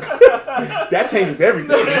 That changes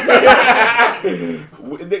everything.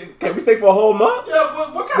 Can we stay for a whole month? Yeah,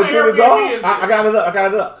 but what kind of Airbnb is this? I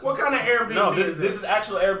got it up. What kind of Airbnb? No, this is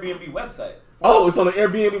actual Airbnb website. Oh, it's on the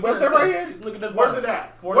Airbnb website right here. Look at the. Where's it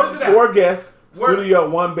at? Four guests. Studio,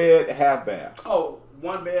 1 bed, half bath. Oh,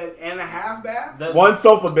 1 bed and a half bath? 1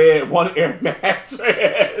 sofa bed, 1 air mattress.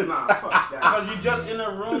 Nah, fuck that. Because you're just in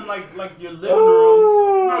a room like your living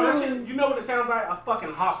room. No, that shit, you know what it sounds like? A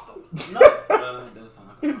fucking hostel. No. It does sound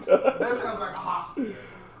like a hostel. That sounds like a hostel.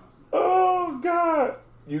 Oh, God.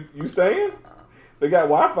 You staying? They got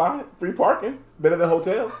Wi-Fi, free parking, better than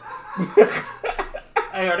hotels.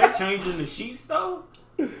 Hey, are they changing the sheets, though?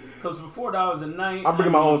 Because for $4 a night... I'm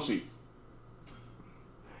bringing my own sheets.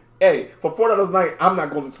 Hey, for $4 a night, I'm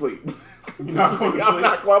not going to sleep. You're not going to sleep? I'm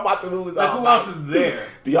not going to watch the movies all who night. else is there?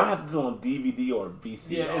 Do y'all have this on DVD or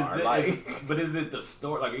VCR? Yeah, but is it the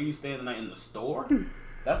store? Like, are you staying the night in the store?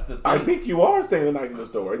 That's the thing. I think you are staying the night in the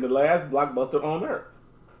store, in the last Blockbuster on Earth.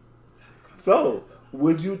 So,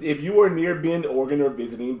 would you, if you were near Bend, Oregon, or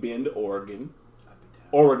visiting Bend, Oregon,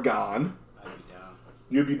 Oregon,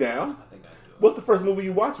 you'd be down? I think I'd do it. What's the first movie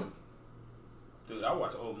you watching? Dude, I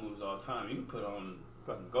watch old movies all the time. You can put on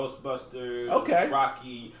fucking Ghostbusters, okay,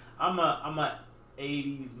 Rocky. I'm a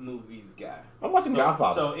 80s movies guy. I'm watching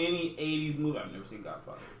Godfather. So any 80s movie, I've never seen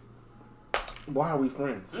Godfather. Why are we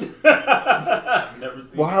friends? I've never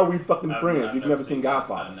seen Why are we fucking friends? You've never seen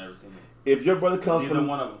Godfather. I've never seen it. If your brother comes from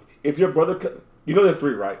one of them. If your brother, you know there's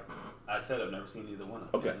 3, right? I said I've never seen either one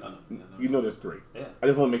of them. Okay, yeah, you know there's 3. Yeah, I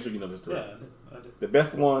just want to make sure you know there's 3. Yeah, I did. The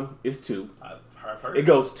best one is 2. I've heard it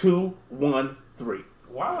goes 2, 1, 3.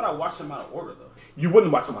 Why would I watch them out of order though? You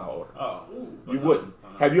wouldn't watch them out of order. Oh, you wouldn't. No.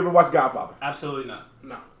 Have you ever watched Godfather? Absolutely not.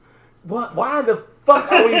 No. What? Why the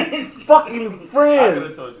fuck are we fucking friends? I could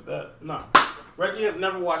have told you that. No. Reggie has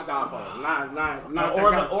never watched Godfather. Not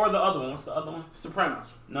or the other one. What's the other one? Sopranos.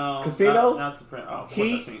 No. Casino? Not Sopranos. Oh, of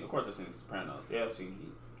course I've seen Sopranos. Yeah, I've seen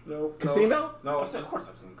Heat. No. Casino? No. Of course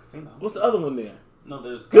I've seen Casino. What's the other one then? No,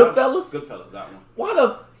 there's Goodfellas? Goodfellas, that one. Why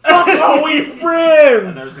the fuck are we friends?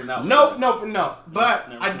 I've never seen that one. Nope. But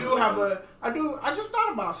I just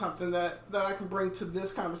thought about something that I can bring to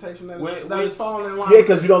this conversation that is falling in line. Yeah,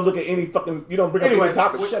 because you don't look at any fucking, you don't bring up any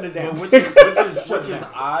topic. Shut it down. Which is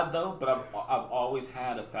odd though, but I've always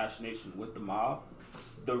had a fascination with the mob.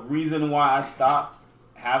 The reason why I stopped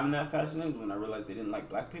having that fascination is when I realized they didn't like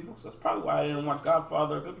black people. So that's probably why I didn't watch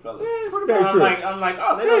Godfather or Goodfellas. Yeah, I'm like,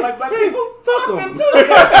 oh, they don't like black people? Fuck them too.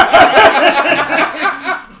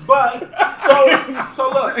 But so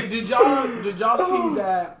look, did y'all see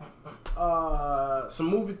that some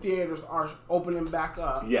movie theaters are opening back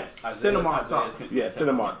up. Yes. Cinemark.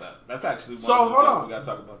 Cinemark. That's actually one so of the hold things on. we gotta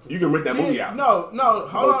talk about. You can rent that movie out. No,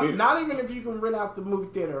 hold on. Theater. Not even if you can rent out the movie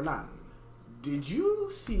theater or not. Did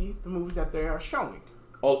you see the movies that they are showing?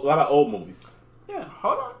 A lot of old movies. Yeah.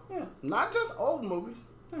 Hold on. Yeah. Not just old movies.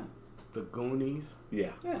 Yeah. The Goonies.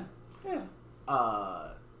 Yeah. Yeah. Yeah.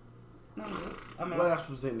 What else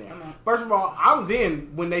was in there? First of all, I was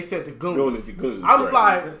in when they said the Goonies. Goonies I was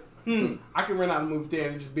like, I can rent out a movie theater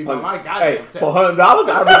and just be my goddamn for $100,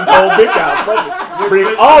 I rent this whole bitch out.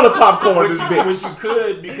 Bring all the popcorn to this bitch. Which you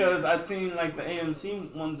could, because I seen like the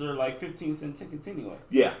AMC ones are like 15-cent tickets anyway.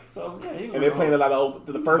 Yeah. So yeah, and they're playing a lot of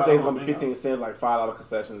the first day is gonna be 15 cents, like $5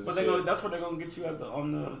 concessions. But that's what they're gonna get you at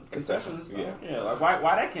on the concessions. Yeah. Like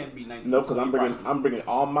why that can't be 19? No, because I'm bringing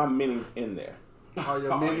all my minis in there. All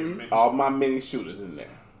your minis. All my mini shooters in there.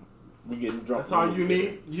 We getting drunk. That's all you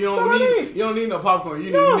need. You don't need no popcorn.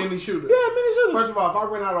 You need mini shooters. Yeah, mini shooters. First of all, if I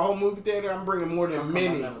rent out a whole movie theater, I'm bringing more than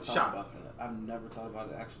mini shots. I've never thought about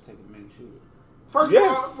it actually taking a mini shooter. First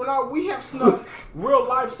of all, we have snuck real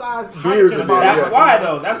life size beers. That's why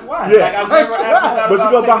though. That's why. Yeah. Like I've never actually thought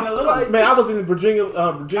about taking a little. Man, I was in Virginia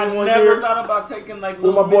one year. I never thought about taking like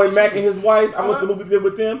with my boy Mac and his wife. I went to the movie theater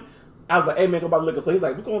with them. I was like, "Hey man, go buy the liquor store." He's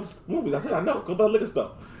like, "We're going to movies." I said, "I know. Go buy the liquor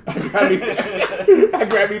store." I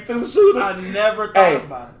grabbed me 2 shooters. I never thought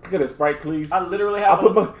about it. Get a Sprite, please. I literally have.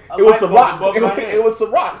 It was Ciroc. It was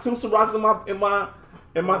Ciroc. 2 Cirocs in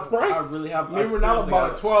my Sprite. I really have. Me and Ronaldo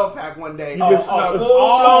bought a 12-pack one day. You snuck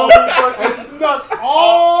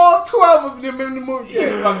all 12 of them in the movie. He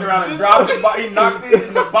fucked around and dropped it. He knocked it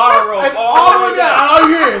in the bottle roll. All the way down. All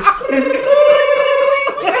you hear is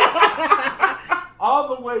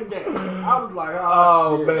all the way down. I was like,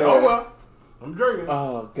 oh shit. Man. Oh well. I'm drinking.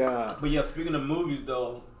 Oh God. But yeah, speaking of movies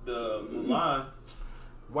though, the Mulan.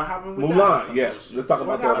 What happened with Mulan? that? Yes. Let's talk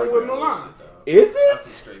about that. What happened with Mulan? Is it? That's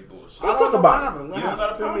some straight bullshit. Let's talk about it. You don't got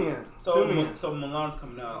to fill me in. So Mulan's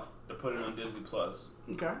coming out. They're putting it on Disney Plus.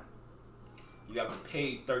 Okay. You have to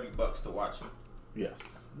pay $30 to watch it.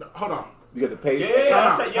 Yes. No, hold on. You got to pay. Yeah,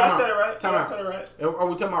 I said it right. I said it right. Are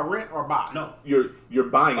we talking about rent or buy? No, you're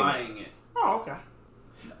buying it. Oh, okay.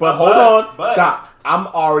 But hold on. Stop. I'm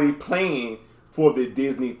already paying for the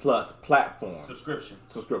Disney Plus platform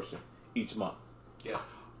subscription each month.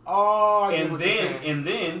 Yes. Oh, and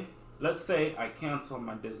then let's say I cancel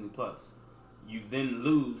my Disney Plus, you then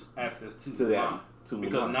lose access to Mulan.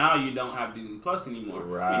 Because now you don't have Disney Plus anymore,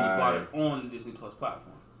 right? And you bought it on the Disney Plus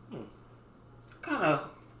platform. Kind of.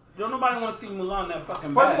 Don't nobody want to see Mulan that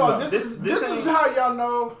fucking bad. First of all, this is how y'all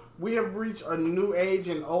know we have reached a new age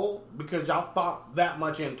and old, because y'all thought that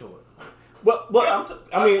much into it. But yeah,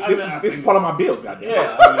 this is part of my bills, goddamn.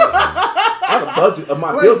 Yeah, I have a budget of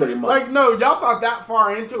my bills every month. Like, no, y'all thought that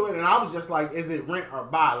far into it, and I was just like, is it rent or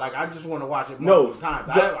buy? Like, I just want to watch it multiple times.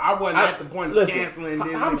 I wasn't at the point of canceling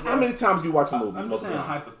Disney. How many times do you watch a movie? I'm just saying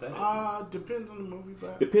hypothetically. Depends on the movie,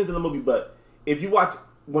 but depends on the movie. But if you watch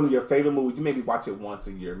one of your favorite movies, you maybe watch it once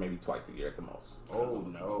a year, maybe twice a year at the most. Oh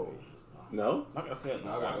no, no. Like I said,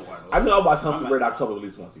 no, I gotta watch. I know I watch Hunt for Red October at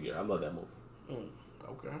least once a year. I love that movie.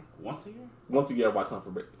 Okay. Once a year? Once a year I watch Hunt for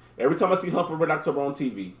Red. Every time I see Hunt for Red October on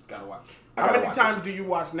TV, gotta watch it. How many times do you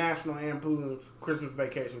watch National Lampoon's Christmas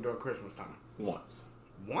Vacation during Christmas time? Once.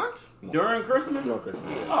 During Christmas? During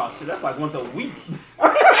Christmas. Yeah. Oh shit, that's like once a week.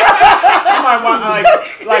 I might want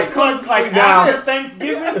like after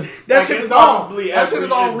Thanksgiving. That shit is on. That shit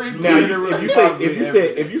is on repeat. Now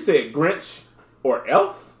if you said Grinch or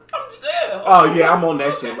Elf. I'm just there. Oh yeah, I'm on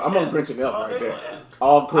that shit. I'm on Grinch and Elf right there.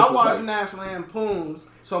 All Christmas. I watch National Lampoons.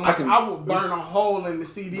 So I will burn a hole in the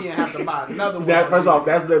CD and have to buy another one. First off,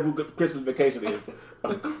 that's what Christmas Vacation is.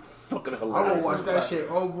 Fucking hilarious. I will watch that shit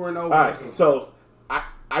over and over. All right, so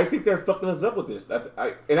I think they're fucking us up with this.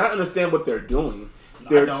 And I understand what they're doing.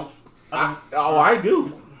 I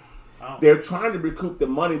do. They're trying to recoup the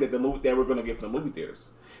money that we're going to get from the movie theaters.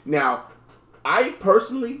 Now, I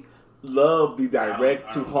personally love the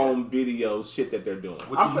direct to home video shit that they're doing.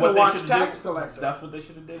 I'm gonna watch Tax Collector. That's what they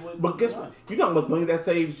should have did with. But guess what? You know how much money that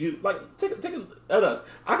saves you? Like take a at us.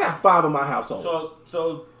 I got 5 in my household.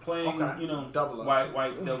 So playing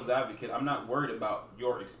white devil's advocate, I'm not worried about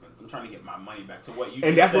your expense. I'm trying to get my money back to what you.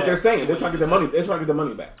 And that's what they're saying. They're trying to get the money. They're trying to get the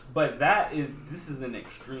money back. But this is an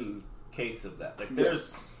extreme case of that. Like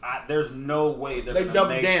there's no way they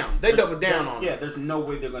double down. They double down on it. Yeah, there's no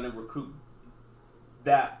way they're going to recoup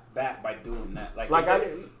that back by doing that.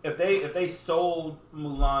 If they sold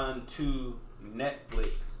Mulan to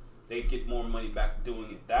Netflix, they'd get more money back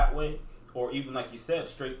doing it that way. Or even like you said,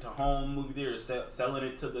 straight to home movie theaters, selling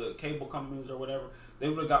it to the cable companies or whatever. They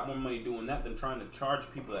would have got more money doing that than trying to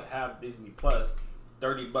charge people that have Disney Plus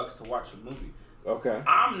 $30 to watch a movie. Okay.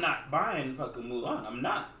 I'm not buying fucking Mulan. I'm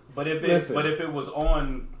not. But if it was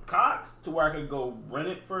on Cox to where I could go rent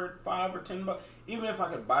it for $5 or $10, even if I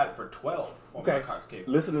could buy it for $12 on my Cox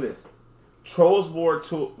cable. Listen to this. Trolls World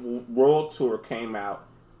Tour came out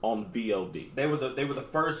on VOD. They were the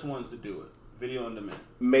first ones to do it. Video on demand.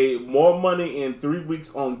 Made more money in 3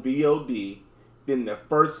 weeks on VOD than the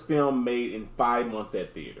first film made in 5 months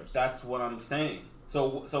at theaters. That's what I'm saying.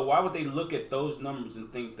 So why would they look at those numbers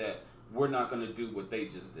and think that we're not going to do what they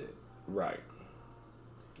just did? Right.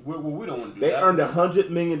 We don't want to do they that. They earned $100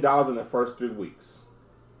 million in the first 3 weeks.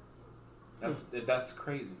 That's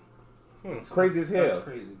crazy. It's crazy as hell. That's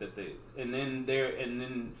crazy that they and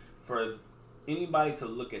then for anybody to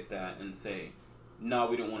look at that and say, no,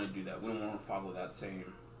 we don't want to do that. We don't want to follow that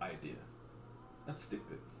same idea. That's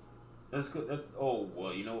stupid. That's good.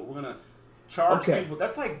 You know what? We're gonna charge people.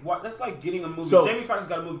 That's like getting a movie. So, Jamie Foxx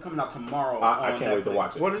got a movie coming out tomorrow. I can't wait to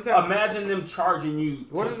watch it. What is that? Imagine them charging you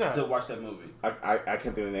to watch that movie. I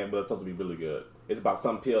can't think of the name, but it's supposed to be really good. It's about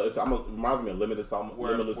some pill. It reminds me of Limitless almost.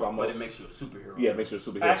 But it makes you a superhero. Yeah, it makes you a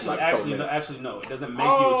superhero. Actually, no. It doesn't make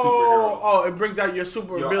you a superhero. Oh, it brings out your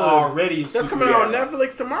super ability. You're already a That's coming out on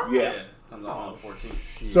Netflix tomorrow? Yeah. Comes out on the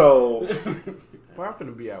 14th. So... Well, I'm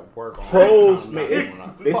finna be at work. Trolls,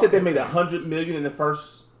 they said they made $100 million in the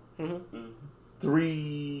first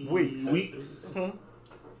 3 weeks. Mm-hmm.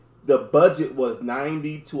 The budget was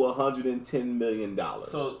 $90 to $110 million.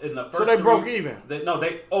 So in the first, so they broke even. They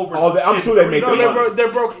over. I'm sure they made.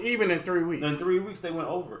 They broke even in 3 weeks. In 3 weeks, they went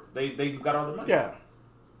over. They got all the money. Yeah.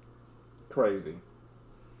 Crazy.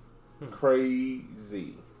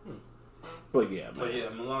 Crazy. But yeah, man. So yeah,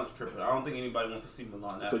 Mulan's tripping. I don't think anybody wants to see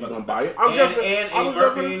Mulan. So you gonna buy it? And Eddie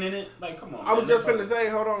Murphy ain't in it. Like, come on. I was just finna say,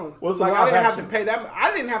 hold on. I didn't have to pay that.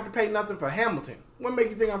 I didn't have to pay nothing for Hamilton. What make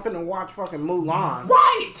you think I'm finna watch fucking Mulan?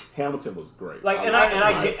 Right. Hamilton was great. Like,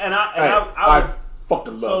 I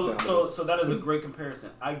fucking love Hamilton. So that is a great comparison.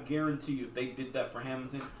 I guarantee you, if they did that for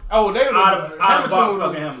Hamilton, they would have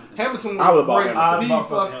bought Hamilton. Hamilton. I would have bought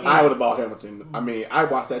Hamilton. I would have bought Hamilton. I mean, I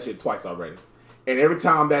watched that shit twice already. And every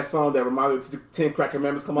time that song that reminded me of 10 Crack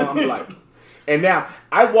Commandments come on, I'm like, and now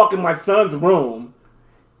I walk in my son's room,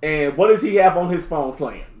 and what does he have on his phone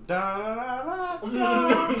playing? No,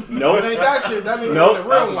 it ain't that shit. That ain't the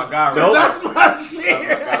real my guy. Nope. That's my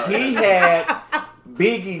shit. He had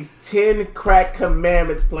Biggie's 10 Crack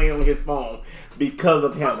Commandments playing on his phone because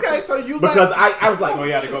of Hamilton. Okay, so you because I was like, so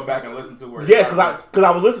you had to go back and listen to where. Yeah, because I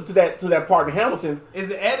was listening to that part in Hamilton. Is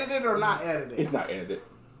it edited or not edited? It's not edited.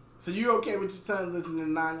 So you okay with your son listening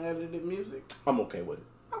to non-edited music? I'm okay with it.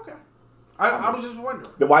 Okay. I was just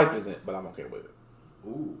wondering. The wife isn't, but I'm okay with it.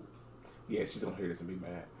 Ooh. Yeah, she's gonna hear this and be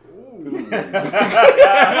mad. Ooh. No.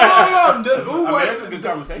 The ooh that's a good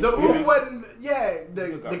conversation. The ooh wasn't. Yeah,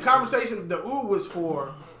 the conversation. The ooh was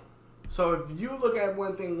for. So if you look at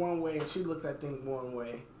one thing one way and she looks at things one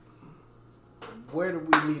way, where do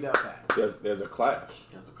we meet up at? There's a clash.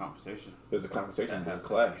 There's a conversation. There's a conversation. There's a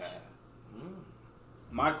clash.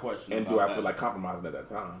 My question, and do I feel like compromising at that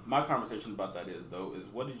time? My conversation about that is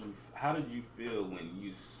how did you feel when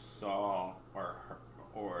you saw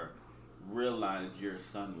or realized your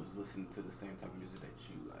son was listening to the same type of music that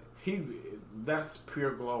you like? That's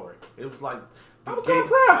pure glory. It was like I was kind of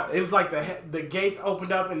proud. It was like the gates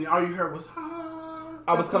opened up and all you heard was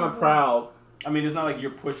I was kind of proud. I mean, it's not like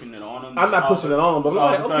you're pushing it on him. I'm not pushing it on him, but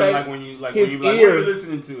like, okay. Like when you his what are you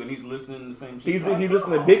listening to, and he's listening to the same shit. He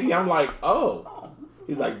listening to Biggie. I'm like, oh.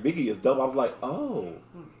 He's like, Biggie is dope. I was like, oh,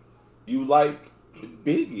 you like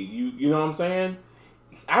Biggie? You know what I'm saying?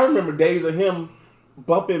 I remember days of him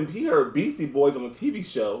bumping. He heard Beastie Boys on a TV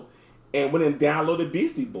show, and went and downloaded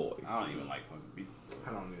Beastie Boys. I don't even like fucking Beastie Boys.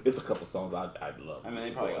 I don't either. It's a couple songs I love. I mean,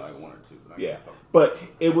 they probably got like one or two. Yeah, but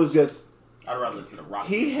it was just. I'd rather listen to rock.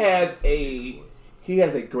 He has a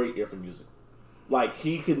great ear for music. Like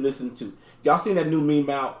he can listen to. Y'all seen that new meme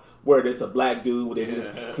out where there's a black dude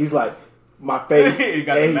he's like. My face, he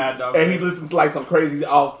got the Mad Dog, and he listens to like some crazy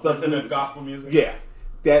all stuff in the gospel music. Yeah,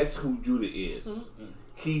 that's who Judah is. Mm-hmm.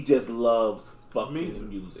 He just loves fucking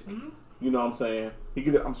music. Mm-hmm. You know what I'm saying?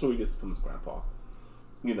 I'm sure he gets it from his grandpa.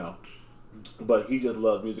 You know, but he just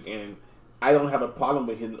loves music, and I don't have a problem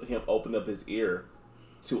with him opening up his ear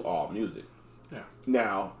to all music. Yeah.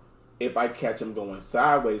 Now, if I catch him going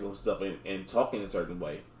sideways on stuff and talking a certain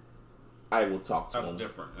way, I will talk to him. That's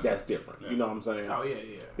different. Yeah. That's different. Yeah. You know what I'm saying? Oh, yeah.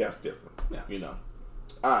 That's different. Yeah. You know.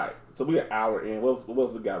 All right. So we got an hour in. What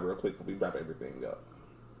else we got real quick before we wrap everything up?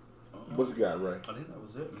 What you got, Ray? I think that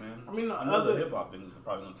was it, man. I mean, the other hip hop thing is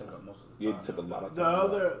probably gonna take up most of the time. Yeah, it took a lot of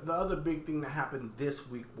time. The other big thing that happened this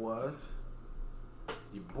week was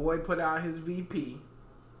your boy put out his VP.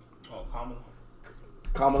 Oh,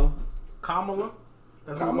 Kamala. Kamala.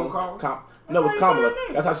 That's what we're gonna call her. No, it's Kamala.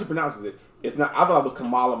 That's how she pronounces it. It's not. I thought it was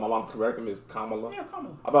Kamala. My mom corrected me. It's Kamala. Yeah,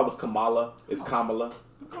 Kamala. I thought it was Kamala. It's Kamala.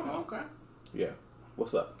 Okay. Yeah.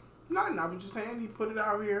 What's up? Nothing. I was just saying he put it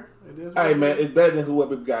out here. It is. Hey man, it's better than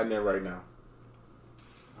whoever we got in there right now.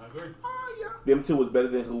 I agree. Yeah. Them two was better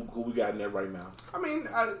than who we got in there right now. I mean,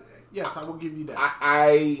 yes, I will give you that.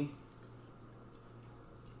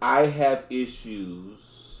 I have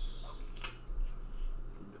issues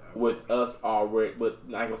with us already. But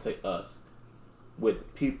I ain't gonna say us.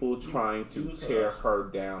 With people trying to tear her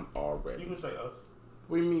down already. You can say us.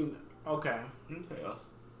 We mean okay. You can say us.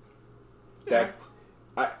 That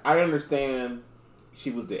I understand. She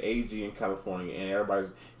was the AG in California,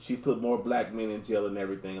 and she put more black men in jail and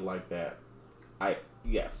everything like that.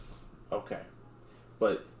 Yes, okay,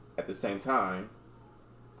 but at the same time,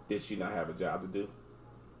 did she not have a job to do?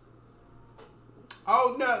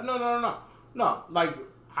 Oh no! Like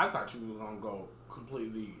I thought you was gonna go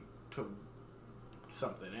completely to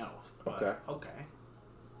something else. But, okay.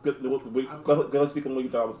 Go speak on what you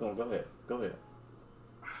thought I was going. Go ahead.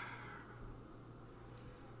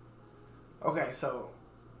 Okay, so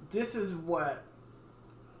this is what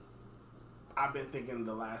I've been thinking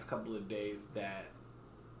the last couple of days that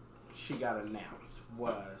she got announced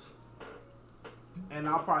was, and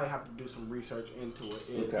I'll probably have to do some research into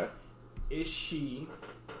it. Is she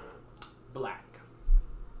black?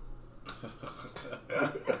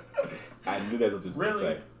 I knew that was just going to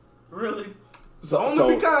say. Really?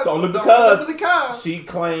 Only because she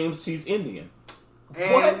claims she's Indian.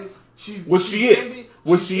 And what? She is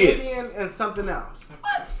Indian and something else.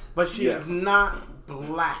 What? But she is not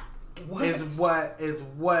black. What? Is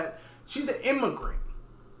what she's an immigrant.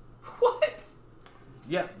 What?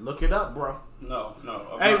 Yeah, look it up, bro. No.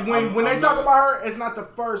 Hey, when they talk about her, it's not the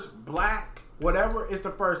first black whatever. It's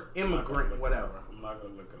the first immigrant whatever. I'm not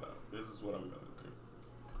gonna look it up. This is what I'm gonna do.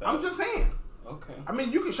 I'm just saying. Okay. I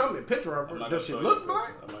mean, you can show me a picture of her. Does she look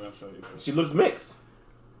black? I'm not gonna show you. She looks mixed.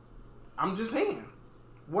 I'm just saying.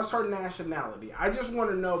 What's her nationality? I just want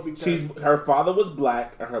to know because her father was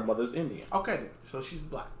black and her mother's Indian. Okay, then. So she's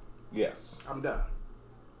black. Yes. I'm done.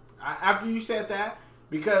 After you said that,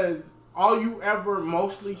 because all you ever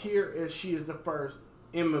mostly hear is she is the first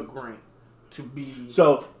immigrant to be.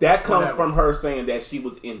 So that comes from her saying that she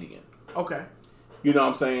was Indian. Okay. You know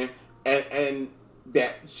what I'm saying? And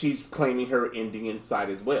that she's claiming her Indian side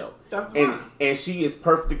as well. That's fine. And she is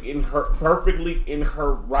perfectly in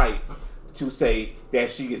her right to say that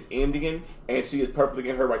she is Indian, and she is perfectly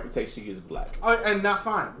in her right to say she is black. And that's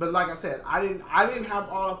fine. But like I said, I didn't have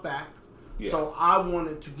all the facts, so I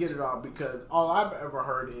wanted to get it all because all I've ever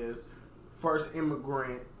heard is first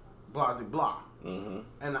immigrant, blah blah blah. Mm-hmm.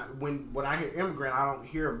 And when I hear immigrant, I don't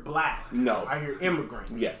hear black. No, I hear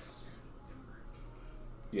immigrant. Yes.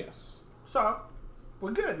 So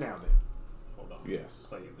we're good now then. Hold on. Yes.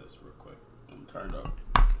 Play this real quick. I'm turned up.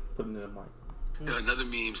 Put it in the mic. Another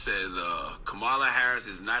meme says Kamala Harris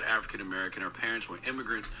is not African American. Her parents were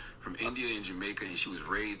immigrants from India and Jamaica, and she was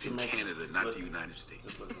raised in Canada, not the United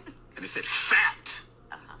States. And it said fact.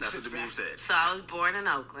 That's what the meme said. So I was born in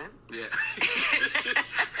Oakland. Yeah.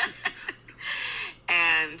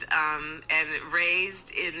 and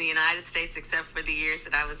raised in the United States, except for the years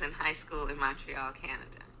that I was in high school in Montreal,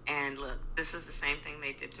 Canada. And look, this is the same thing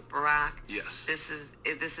they did to Barack. Yes. This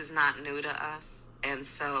is not new to us. And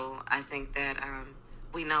so I think that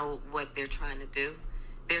we know what they're trying to do.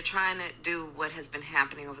 They're trying to do what has been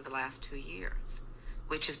happening over the last 2 years,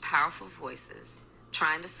 which is powerful voices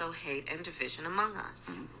trying to sow hate and division among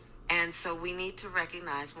us. Mm-hmm. And so we need to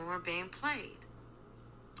recognize when we're being played.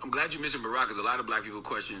 I'm glad you mentioned Barack, because a lot of black people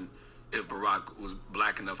question if Barack was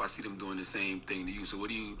black enough. I see them doing the same thing to you. So what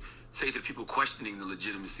do you say to people questioning the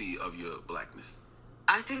legitimacy of your blackness?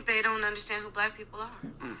 I think they don't understand who black people are.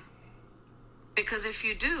 Mm. Because if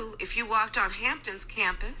you walked on Hampton's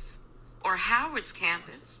campus or Howard's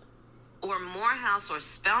campus or Morehouse or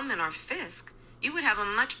Spelman or Fisk, you would have a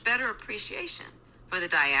much better appreciation for the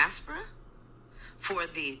diaspora, for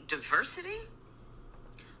the diversity,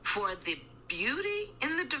 for the beauty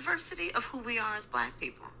in the diversity of who we are as black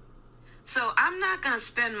people. So I'm not going to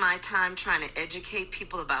spend my time trying to educate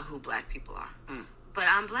people about who black people are. Mm. But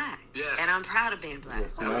I'm black, and I'm proud of being black.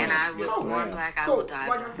 Yes, and I was born black. I will die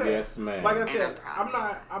black. Yes, ma'am. Like I said, I'm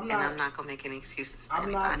not. And I'm not gonna make any excuses. For I'm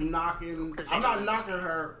anybody. not knocking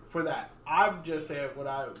her for that. I've just said what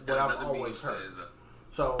I've always heard.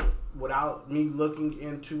 So without me looking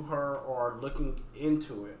into her or looking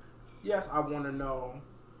into it, yes, I want to know,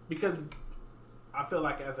 because I feel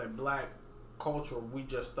like as a black culture, we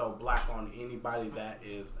just throw black on anybody that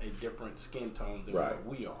is a different skin tone than what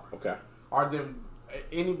we are. Okay. Or them.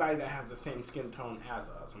 anybody that has the same skin tone as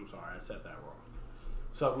us. I'm sorry, I said that wrong.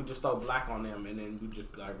 So we just throw black on them, and then we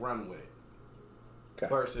just like run with it. Okay.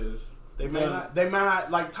 Versus they may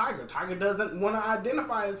not like Tiger. Tiger doesn't want to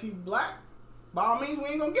identify as he's black. By all means, we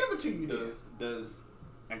ain't gonna give it to you. Does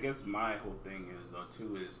I guess my whole thing is though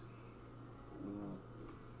too is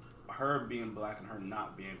her being black and her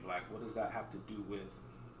not being black. What does that have to do with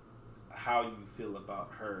how you feel about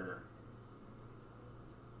her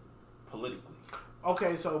politically?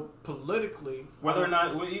 Okay, so politically, whether or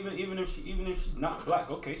not even if she's not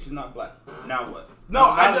black, okay, she's not black. Now what? No,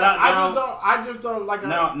 I just don't like.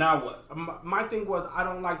 Now what? My thing was I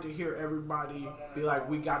don't like to hear everybody be like,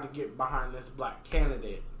 we got to get behind this black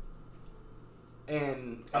candidate.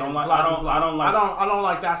 And I don't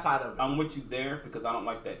like that side of it. I'm with you there because I don't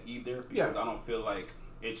like that either because I don't feel like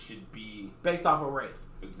it should be based off of race.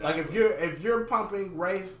 Exactly. Like if you're pumping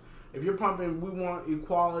race, if you're pumping we want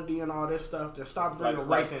equality and all this stuff, then stop bringing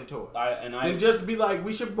race into it. And just be like,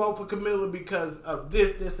 we should vote for Camilla because of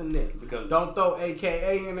this, and this. Because don't throw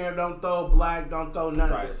AKA in there, don't throw black, don't throw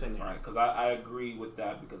none of this in there. Right, because I agree with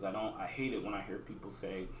that because I hate it when I hear people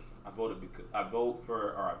say I voted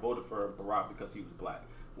for Barack because he was black.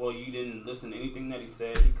 Well, you didn't listen to anything that he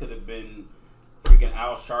said. He could have been freaking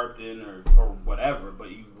Al Sharpton or whatever,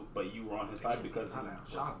 but you were on his side because he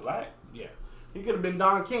was black. Yeah, he could have been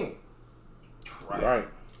Don King. Right.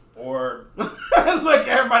 Or look,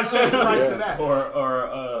 everybody says to that.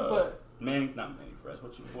 Or Manny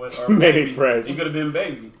Fresh. Manny Fresh. He could have been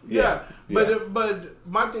Baby. Yeah. But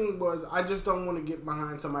my thing was I just don't want to get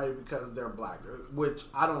behind somebody because they're black, which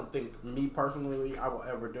I don't think me personally I will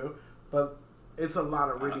ever do. But it's a lot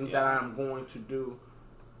of reading that I'm going to do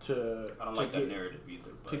I don't like that narrative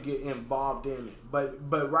either. To get involved in it.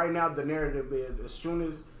 But right now the narrative is as soon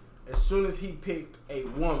as he picked a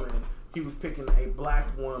woman, he was picking a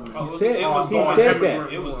black woman. He said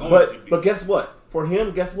that. It was going to be. But guess what? For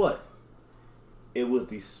him, guess what? It was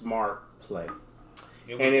the smart play.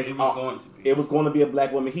 It was going to be a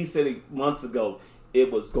black woman. He said it months ago.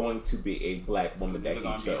 It was going to be a black woman that he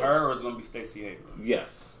chose. It's going to be her or it's going to be Stacey Abrams?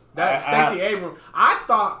 Yes. Stacey Abrams. I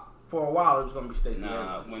thought for a while it was going to be Stacey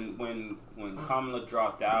Abrams. When Kamala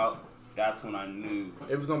dropped out, that's when I knew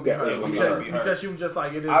it was going to be her. Because she was just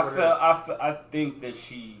like, it is. I think that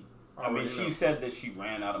she. She said that she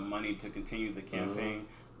ran out of money to continue the campaign,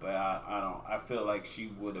 but I feel like she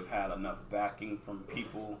would have had enough backing from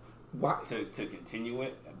people to continue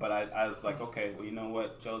it. But I was like, okay, well, you know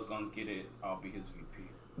what? Joe's gonna get it. I'll be his VP.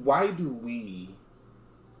 Why do we?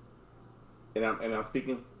 And I'm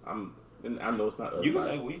speaking. I know it's not us. You can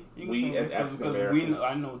say we. We as African Americans.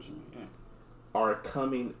 I know what you mean. Yeah. Are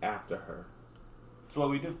coming after her. That's what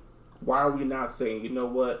we do. Why are we not saying, you know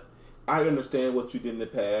what? I understand what you did in the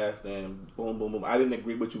past, and boom, boom, boom. I didn't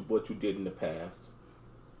agree with what you did in the past.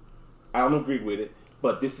 I don't agree with it,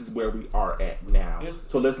 but this is where we are at now.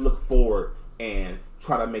 So let's look forward and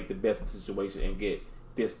try to make the best of the situation and get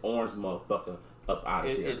this orange motherfucker up out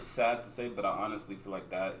of here. It's sad to say, but I honestly feel like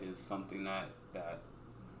that is something that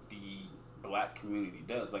the black community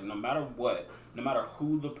does. Like, no matter what, no matter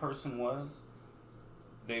who the person was,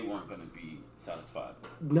 they weren't going to be satisfied.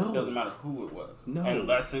 No. It doesn't matter who it was. No.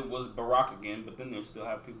 Unless it was Barack again, but then they still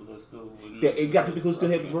have people that still wouldn't. Yeah, it got people who still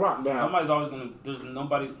hate Barack now. Somebody's always going to, there's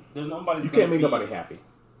nobody. You can't make nobody happy.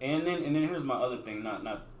 And then here's my other thing,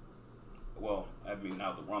 well, I mean,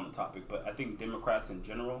 now that we're on the topic, but I think Democrats in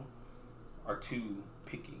general are too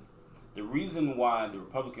picky. The reason why the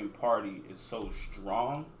Republican Party is so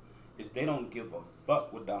strong is they don't give a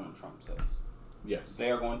fuck what Donald Trump says. Yes, they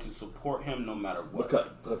are going to support him no matter what.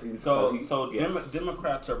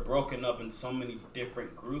 Democrats are broken up in so many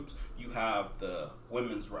different groups. You have the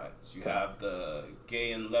women's rights, you have the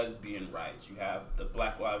gay and lesbian rights, you have the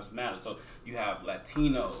Black Lives Matter. So you have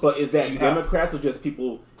Latinos. But is that Democrats or just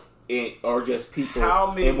people in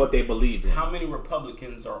what they believe in? How many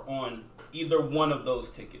Republicans are on either one of those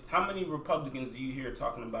tickets? How many Republicans do you hear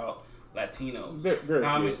talking about Latinos? Very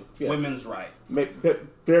how few. Many women's rights?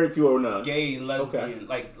 Very few or none. Gay and lesbian,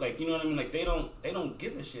 like you know what I mean. Like they don't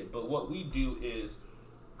give a shit. But what we do is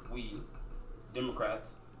we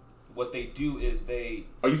Democrats. What they do is they.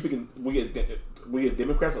 Are you speaking we as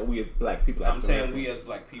Democrats or we as black people? I'm saying we as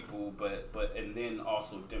black people, but and then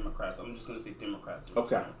also Democrats. I'm just gonna say Democrats.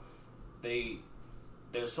 Okay.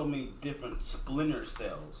 There's so many different splinter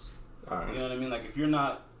cells. All right. You know what I mean? Like if you're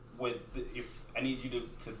not if I need you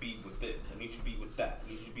to be with this, I need you to be with that, I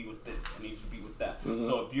need you to be with this, I need you to be with that. Mm-hmm.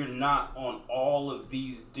 So if you're not on all of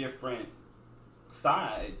these different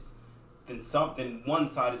sides, then one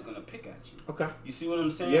side is gonna pick at you. Okay. You see what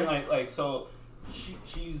I'm saying? Yeah. Like so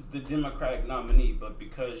she's the Democratic nominee, but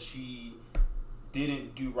because she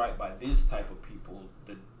didn't do right by this type of people,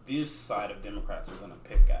 this side of Democrats are going to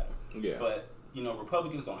pick at him. Yeah. But,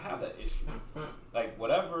 Republicans don't have that issue. Like,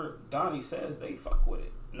 whatever Donnie says, they fuck with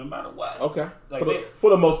it, no matter what. Okay. Like for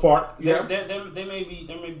the most part, yeah. There may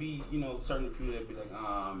be, certain few that be like,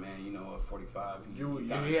 oh, man, at 45,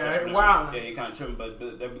 wow. Yeah, he kind of tripping, but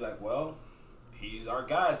they'll be like, well, he's our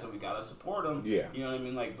guy, so we got to support him. Yeah. You know what I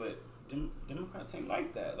mean? Like, but Democrats ain't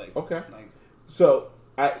like that. Like, okay. Like, so,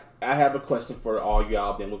 I have a question for all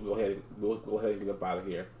y'all, then we'll go ahead and get up out of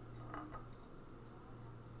here.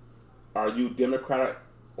 Are you Democrat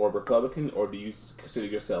or Republican, or do you consider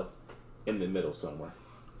yourself in the middle somewhere?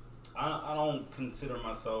 I don't consider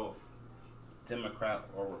myself Democrat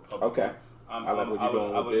or Republican. Okay.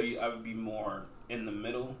 I would be more in the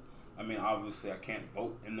middle. I mean, obviously, I can't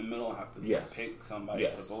vote in the middle. I have to pick somebody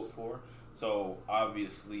to vote for. So,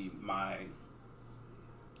 obviously, my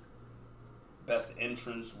best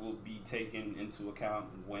interests will be taken into account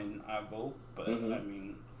when I vote. But, I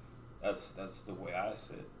mean, that's the way I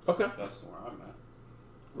sit. Okay. That's where I'm at.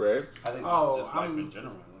 Red? I think that's just life in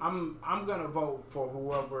general. I'm gonna vote for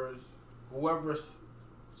whoever's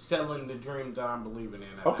selling the dream that I'm believing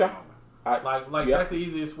in at that moment. That's the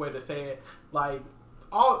easiest way to say it. Like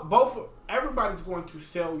everybody's going to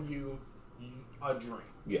sell you a dream.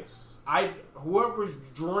 Yes. Whoever's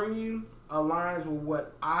dream aligns with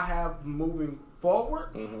what I have moving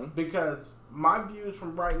forward, because my views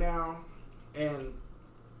from right now and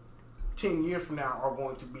 10 years from now are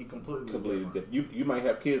going to be completely different. You might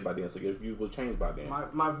have kids by then, so your views will change by then.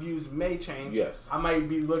 My views may change. Yes. I might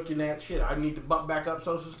be looking at shit. I need to bump back up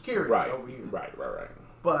Social Security over here. Right.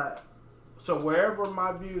 But so wherever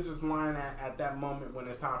my views is lying at that moment when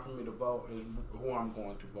it's time for me to vote is who I'm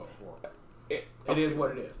going to vote for. It is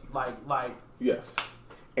what it is. Like yes.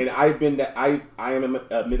 And I've been that I am in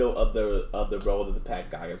the middle of the road of the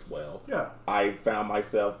pack guy as well. Yeah. I found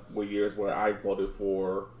myself with years where I voted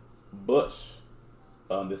for Bush,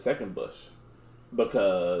 the second Bush,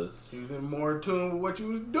 because he was in more tune with what you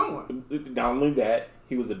was doing. Not only that,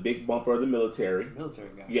 he was a big bumper of the military.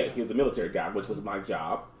 Military guy. Yeah, he was a military guy, which was my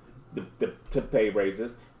job, to pay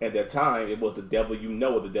raises. At that time, it was the devil you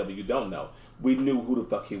know or the devil you don't know. We knew who the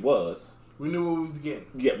fuck he was. We knew what we was getting.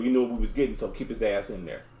 Yeah, we knew what we was getting, so keep his ass in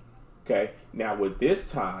there. Okay? Now, with this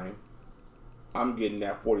time, I'm getting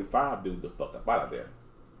that 45 dude the fuck up out of there.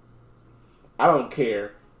 I don't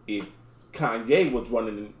care if Kanye was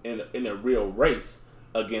running in a real race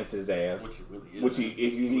against his ass, which he really is, which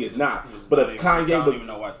he is not. But if Kanye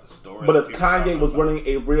was running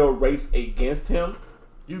a real race against him,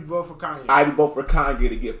 you'd vote for Kanye. I'd vote for Kanye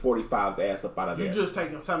to get 45's ass up out of there. You're just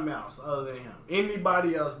taking something else other than him.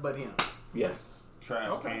 Anybody else but him. Yes.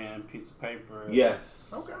 Trash can, piece of paper.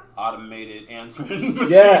 Yes. Okay. Automated answering machine.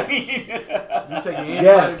 Yes. You're taking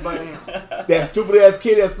anybody but him. That stupid ass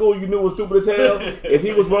kid at school you knew was stupid as hell. If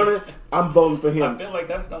he was running, I'm voting for him. I feel like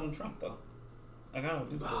that's Donald Trump though. Like, I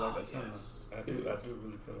do feel like that's him. I do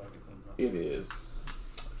really feel like it's him. It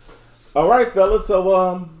is. All right, fellas.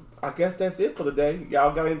 So I guess that's it for the day.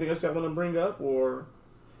 Y'all got anything else y'all want to bring up or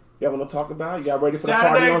y'all want to talk about? Y'all ready for the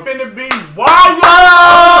party? Saturday finna be wild!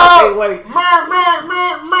 Hey, wait.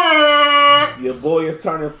 Your boy is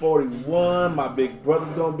turning 41. My big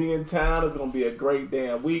brother's going to be in town. It's going to be a great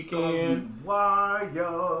damn weekend. It's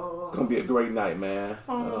going to be a great night, man.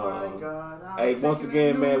 Oh, my God. Hey, once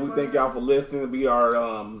again, man, we thank y'all for listening. We are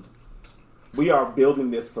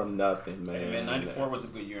building this from nothing, man. Hey, man, 94 was a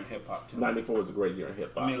good year in hip-hop, too. 94 was a great year in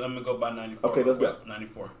hip-hop. Let me go by 94. Okay, let's go.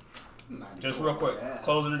 94. Just real quick,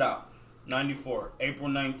 closing it out. 94, April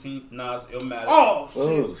 19th, Nas Illmatic. Oh,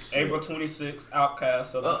 shit. April 26th, Outkast,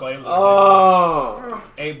 Southern Playlist.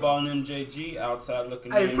 8Ball and MJG, Outside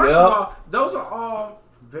Looking In. Hey, first of all, those are all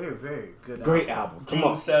very, very good Great albums. June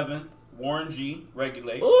 7th, Warren G,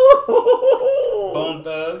 Regulate. Ooh. Bone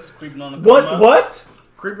Thugs, Creeping on the Come Up. What?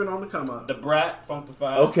 Creeping on the Come Up. The Brat,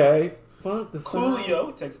 Funkdafied. Okay.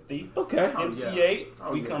 Coolio, Takes a Thief. Okay.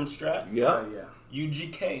 MC8, We Come Strapped. Yeah.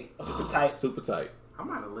 UGK, Super Tight. Super Tight. I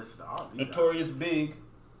might have listened to all these. Notorious Big,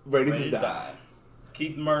 Ready to Die.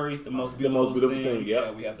 Keith Murray, The Most Beautiful Thing. Yep.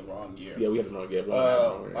 Yeah, we had the wrong year. Yeah, we had the wrong year.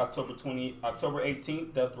 October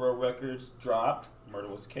 18th, Death Row Records dropped. Murder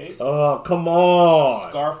Was the Case. Oh, come on.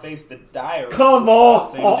 Scarface The Diary. Come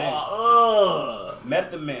on. Same day.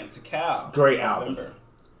 Method Man, Tikal. Great album.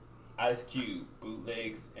 Ice Cube,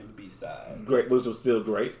 Bootlegs and B-Sides. Great, which was still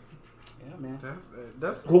great. Yeah, man.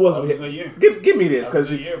 That's who was that was a good year. Give me this because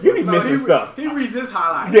you be missing stuff. He reads his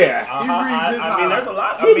highlights. Yeah, I mean, there's a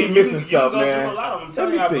lot. He be missing stuff, man. I'm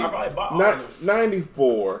telling you, I probably bought all of it.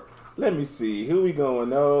 94. Let me see. Who we going?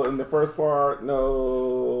 No, in the first part?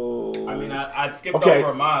 No. I mean, I skipped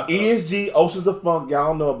over mine. ESG, Oceans of Funk.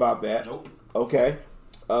 Y'all know about that. Nope. Okay.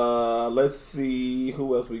 Let's see.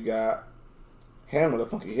 Who else we got? Hammer the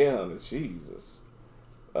Funky Headhunters. Jesus.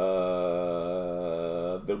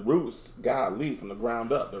 The Roots. Golly, from the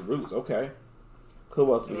ground up. The Roots. Okay.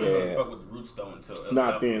 Who else we had? Fuck with the Roots though until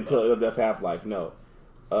not then until Death Half-Life. No.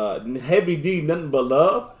 Heavy D, Nothing But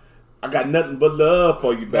Love. I got nothing but love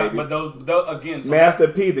for you, baby. But those again. So Master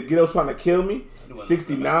P, The Ghetto's Trying to Kill Me.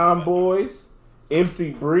 69 Boys. MC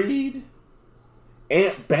Breed.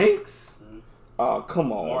 Ant Banks. Oh,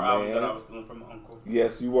 come on, more man. albums that I was stealing from my uncle.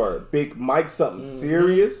 Yes, you were. Big Mike, Something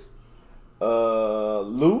Serious.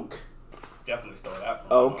 Luke. Definitely stole that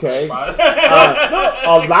from okay.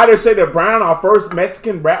 A Lighter Shade of Brown, our first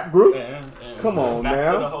Mexican rap group. Come on, Back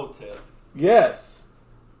now. to the hotel. Yes.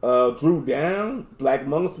 Drew Down, Black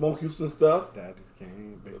Monk, Smoke Houston stuff.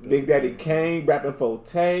 Big Daddy Kane, rapping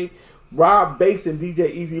Forte. Rob Bass and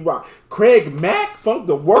DJ Easy Rock. Craig Mack, Funk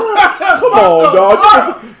the World. Come on,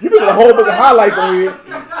 dog. You missing a whole bunch of highlights on here.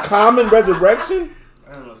 Common, Resurrection.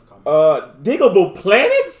 Diggable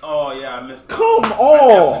Planets. Oh yeah, I missed. Come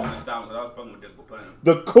on. I definitely missed that one because I was fucking with Diggable Planets.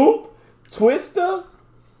 The Coop, Twister,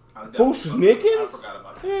 Fushnikins. I forgot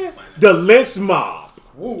about that. The Lynch Mob.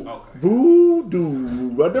 Woo. Okay. Voodoo,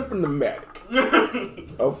 running from the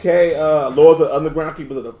Matic. Okay, Lords of the Underground,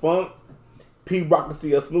 Keepers of the Funk. P. Rock and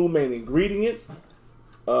CL Smooth, Main Ingredient.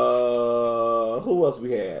 Who else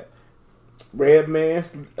we had? Redman,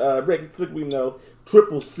 Red Click, we know.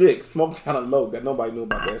 666, Smoke Down and Low. That nobody knew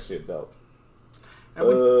about that shit though. And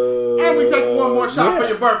we take one more shot for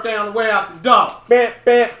your birthday on the way out the door. Man.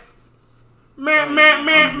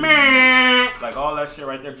 Like all that shit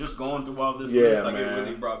right there, just going through all this list, like it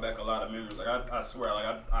really brought back a lot of memories. Like I swear, like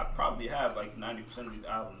I probably have like 90% of these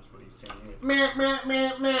albums for these 10 years.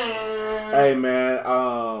 Hey man,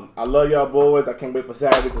 I love y'all boys. I can't wait for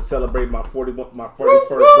Saturday to celebrate my 41st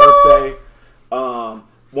birthday.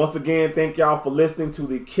 Once again, thank y'all for listening to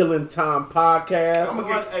the Killing Time podcast.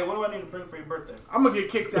 Hey, what do I need to bring for your birthday? I'm gonna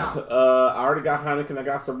get kicked out. I already got Heineken. I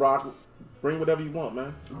got Ciroc. Bring whatever you want,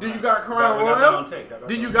 man. Do you got Crown Royal?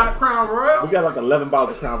 Do you got Crown Royal? We got like 11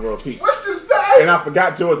 bottles of Crown Royal Peach. What you say? And I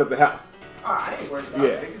forgot yours at the house. I ain't worried about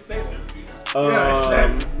it. They can stay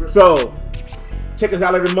there. So, check us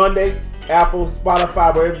out every Monday. Apple,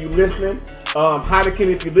 Spotify, wherever you listening. Heineken,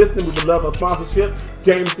 if you're listening, we would love a sponsorship.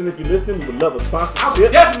 Jameson, if you're listening, we would love a sponsorship. I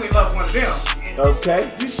would definitely love one of them.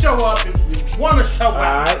 Okay. You show up if you want to show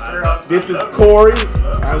up. All right. This is Corey,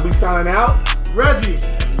 and we signing out. Reggie.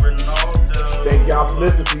 Thank y'all for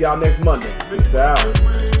listening. See y'all next Monday. Peace out.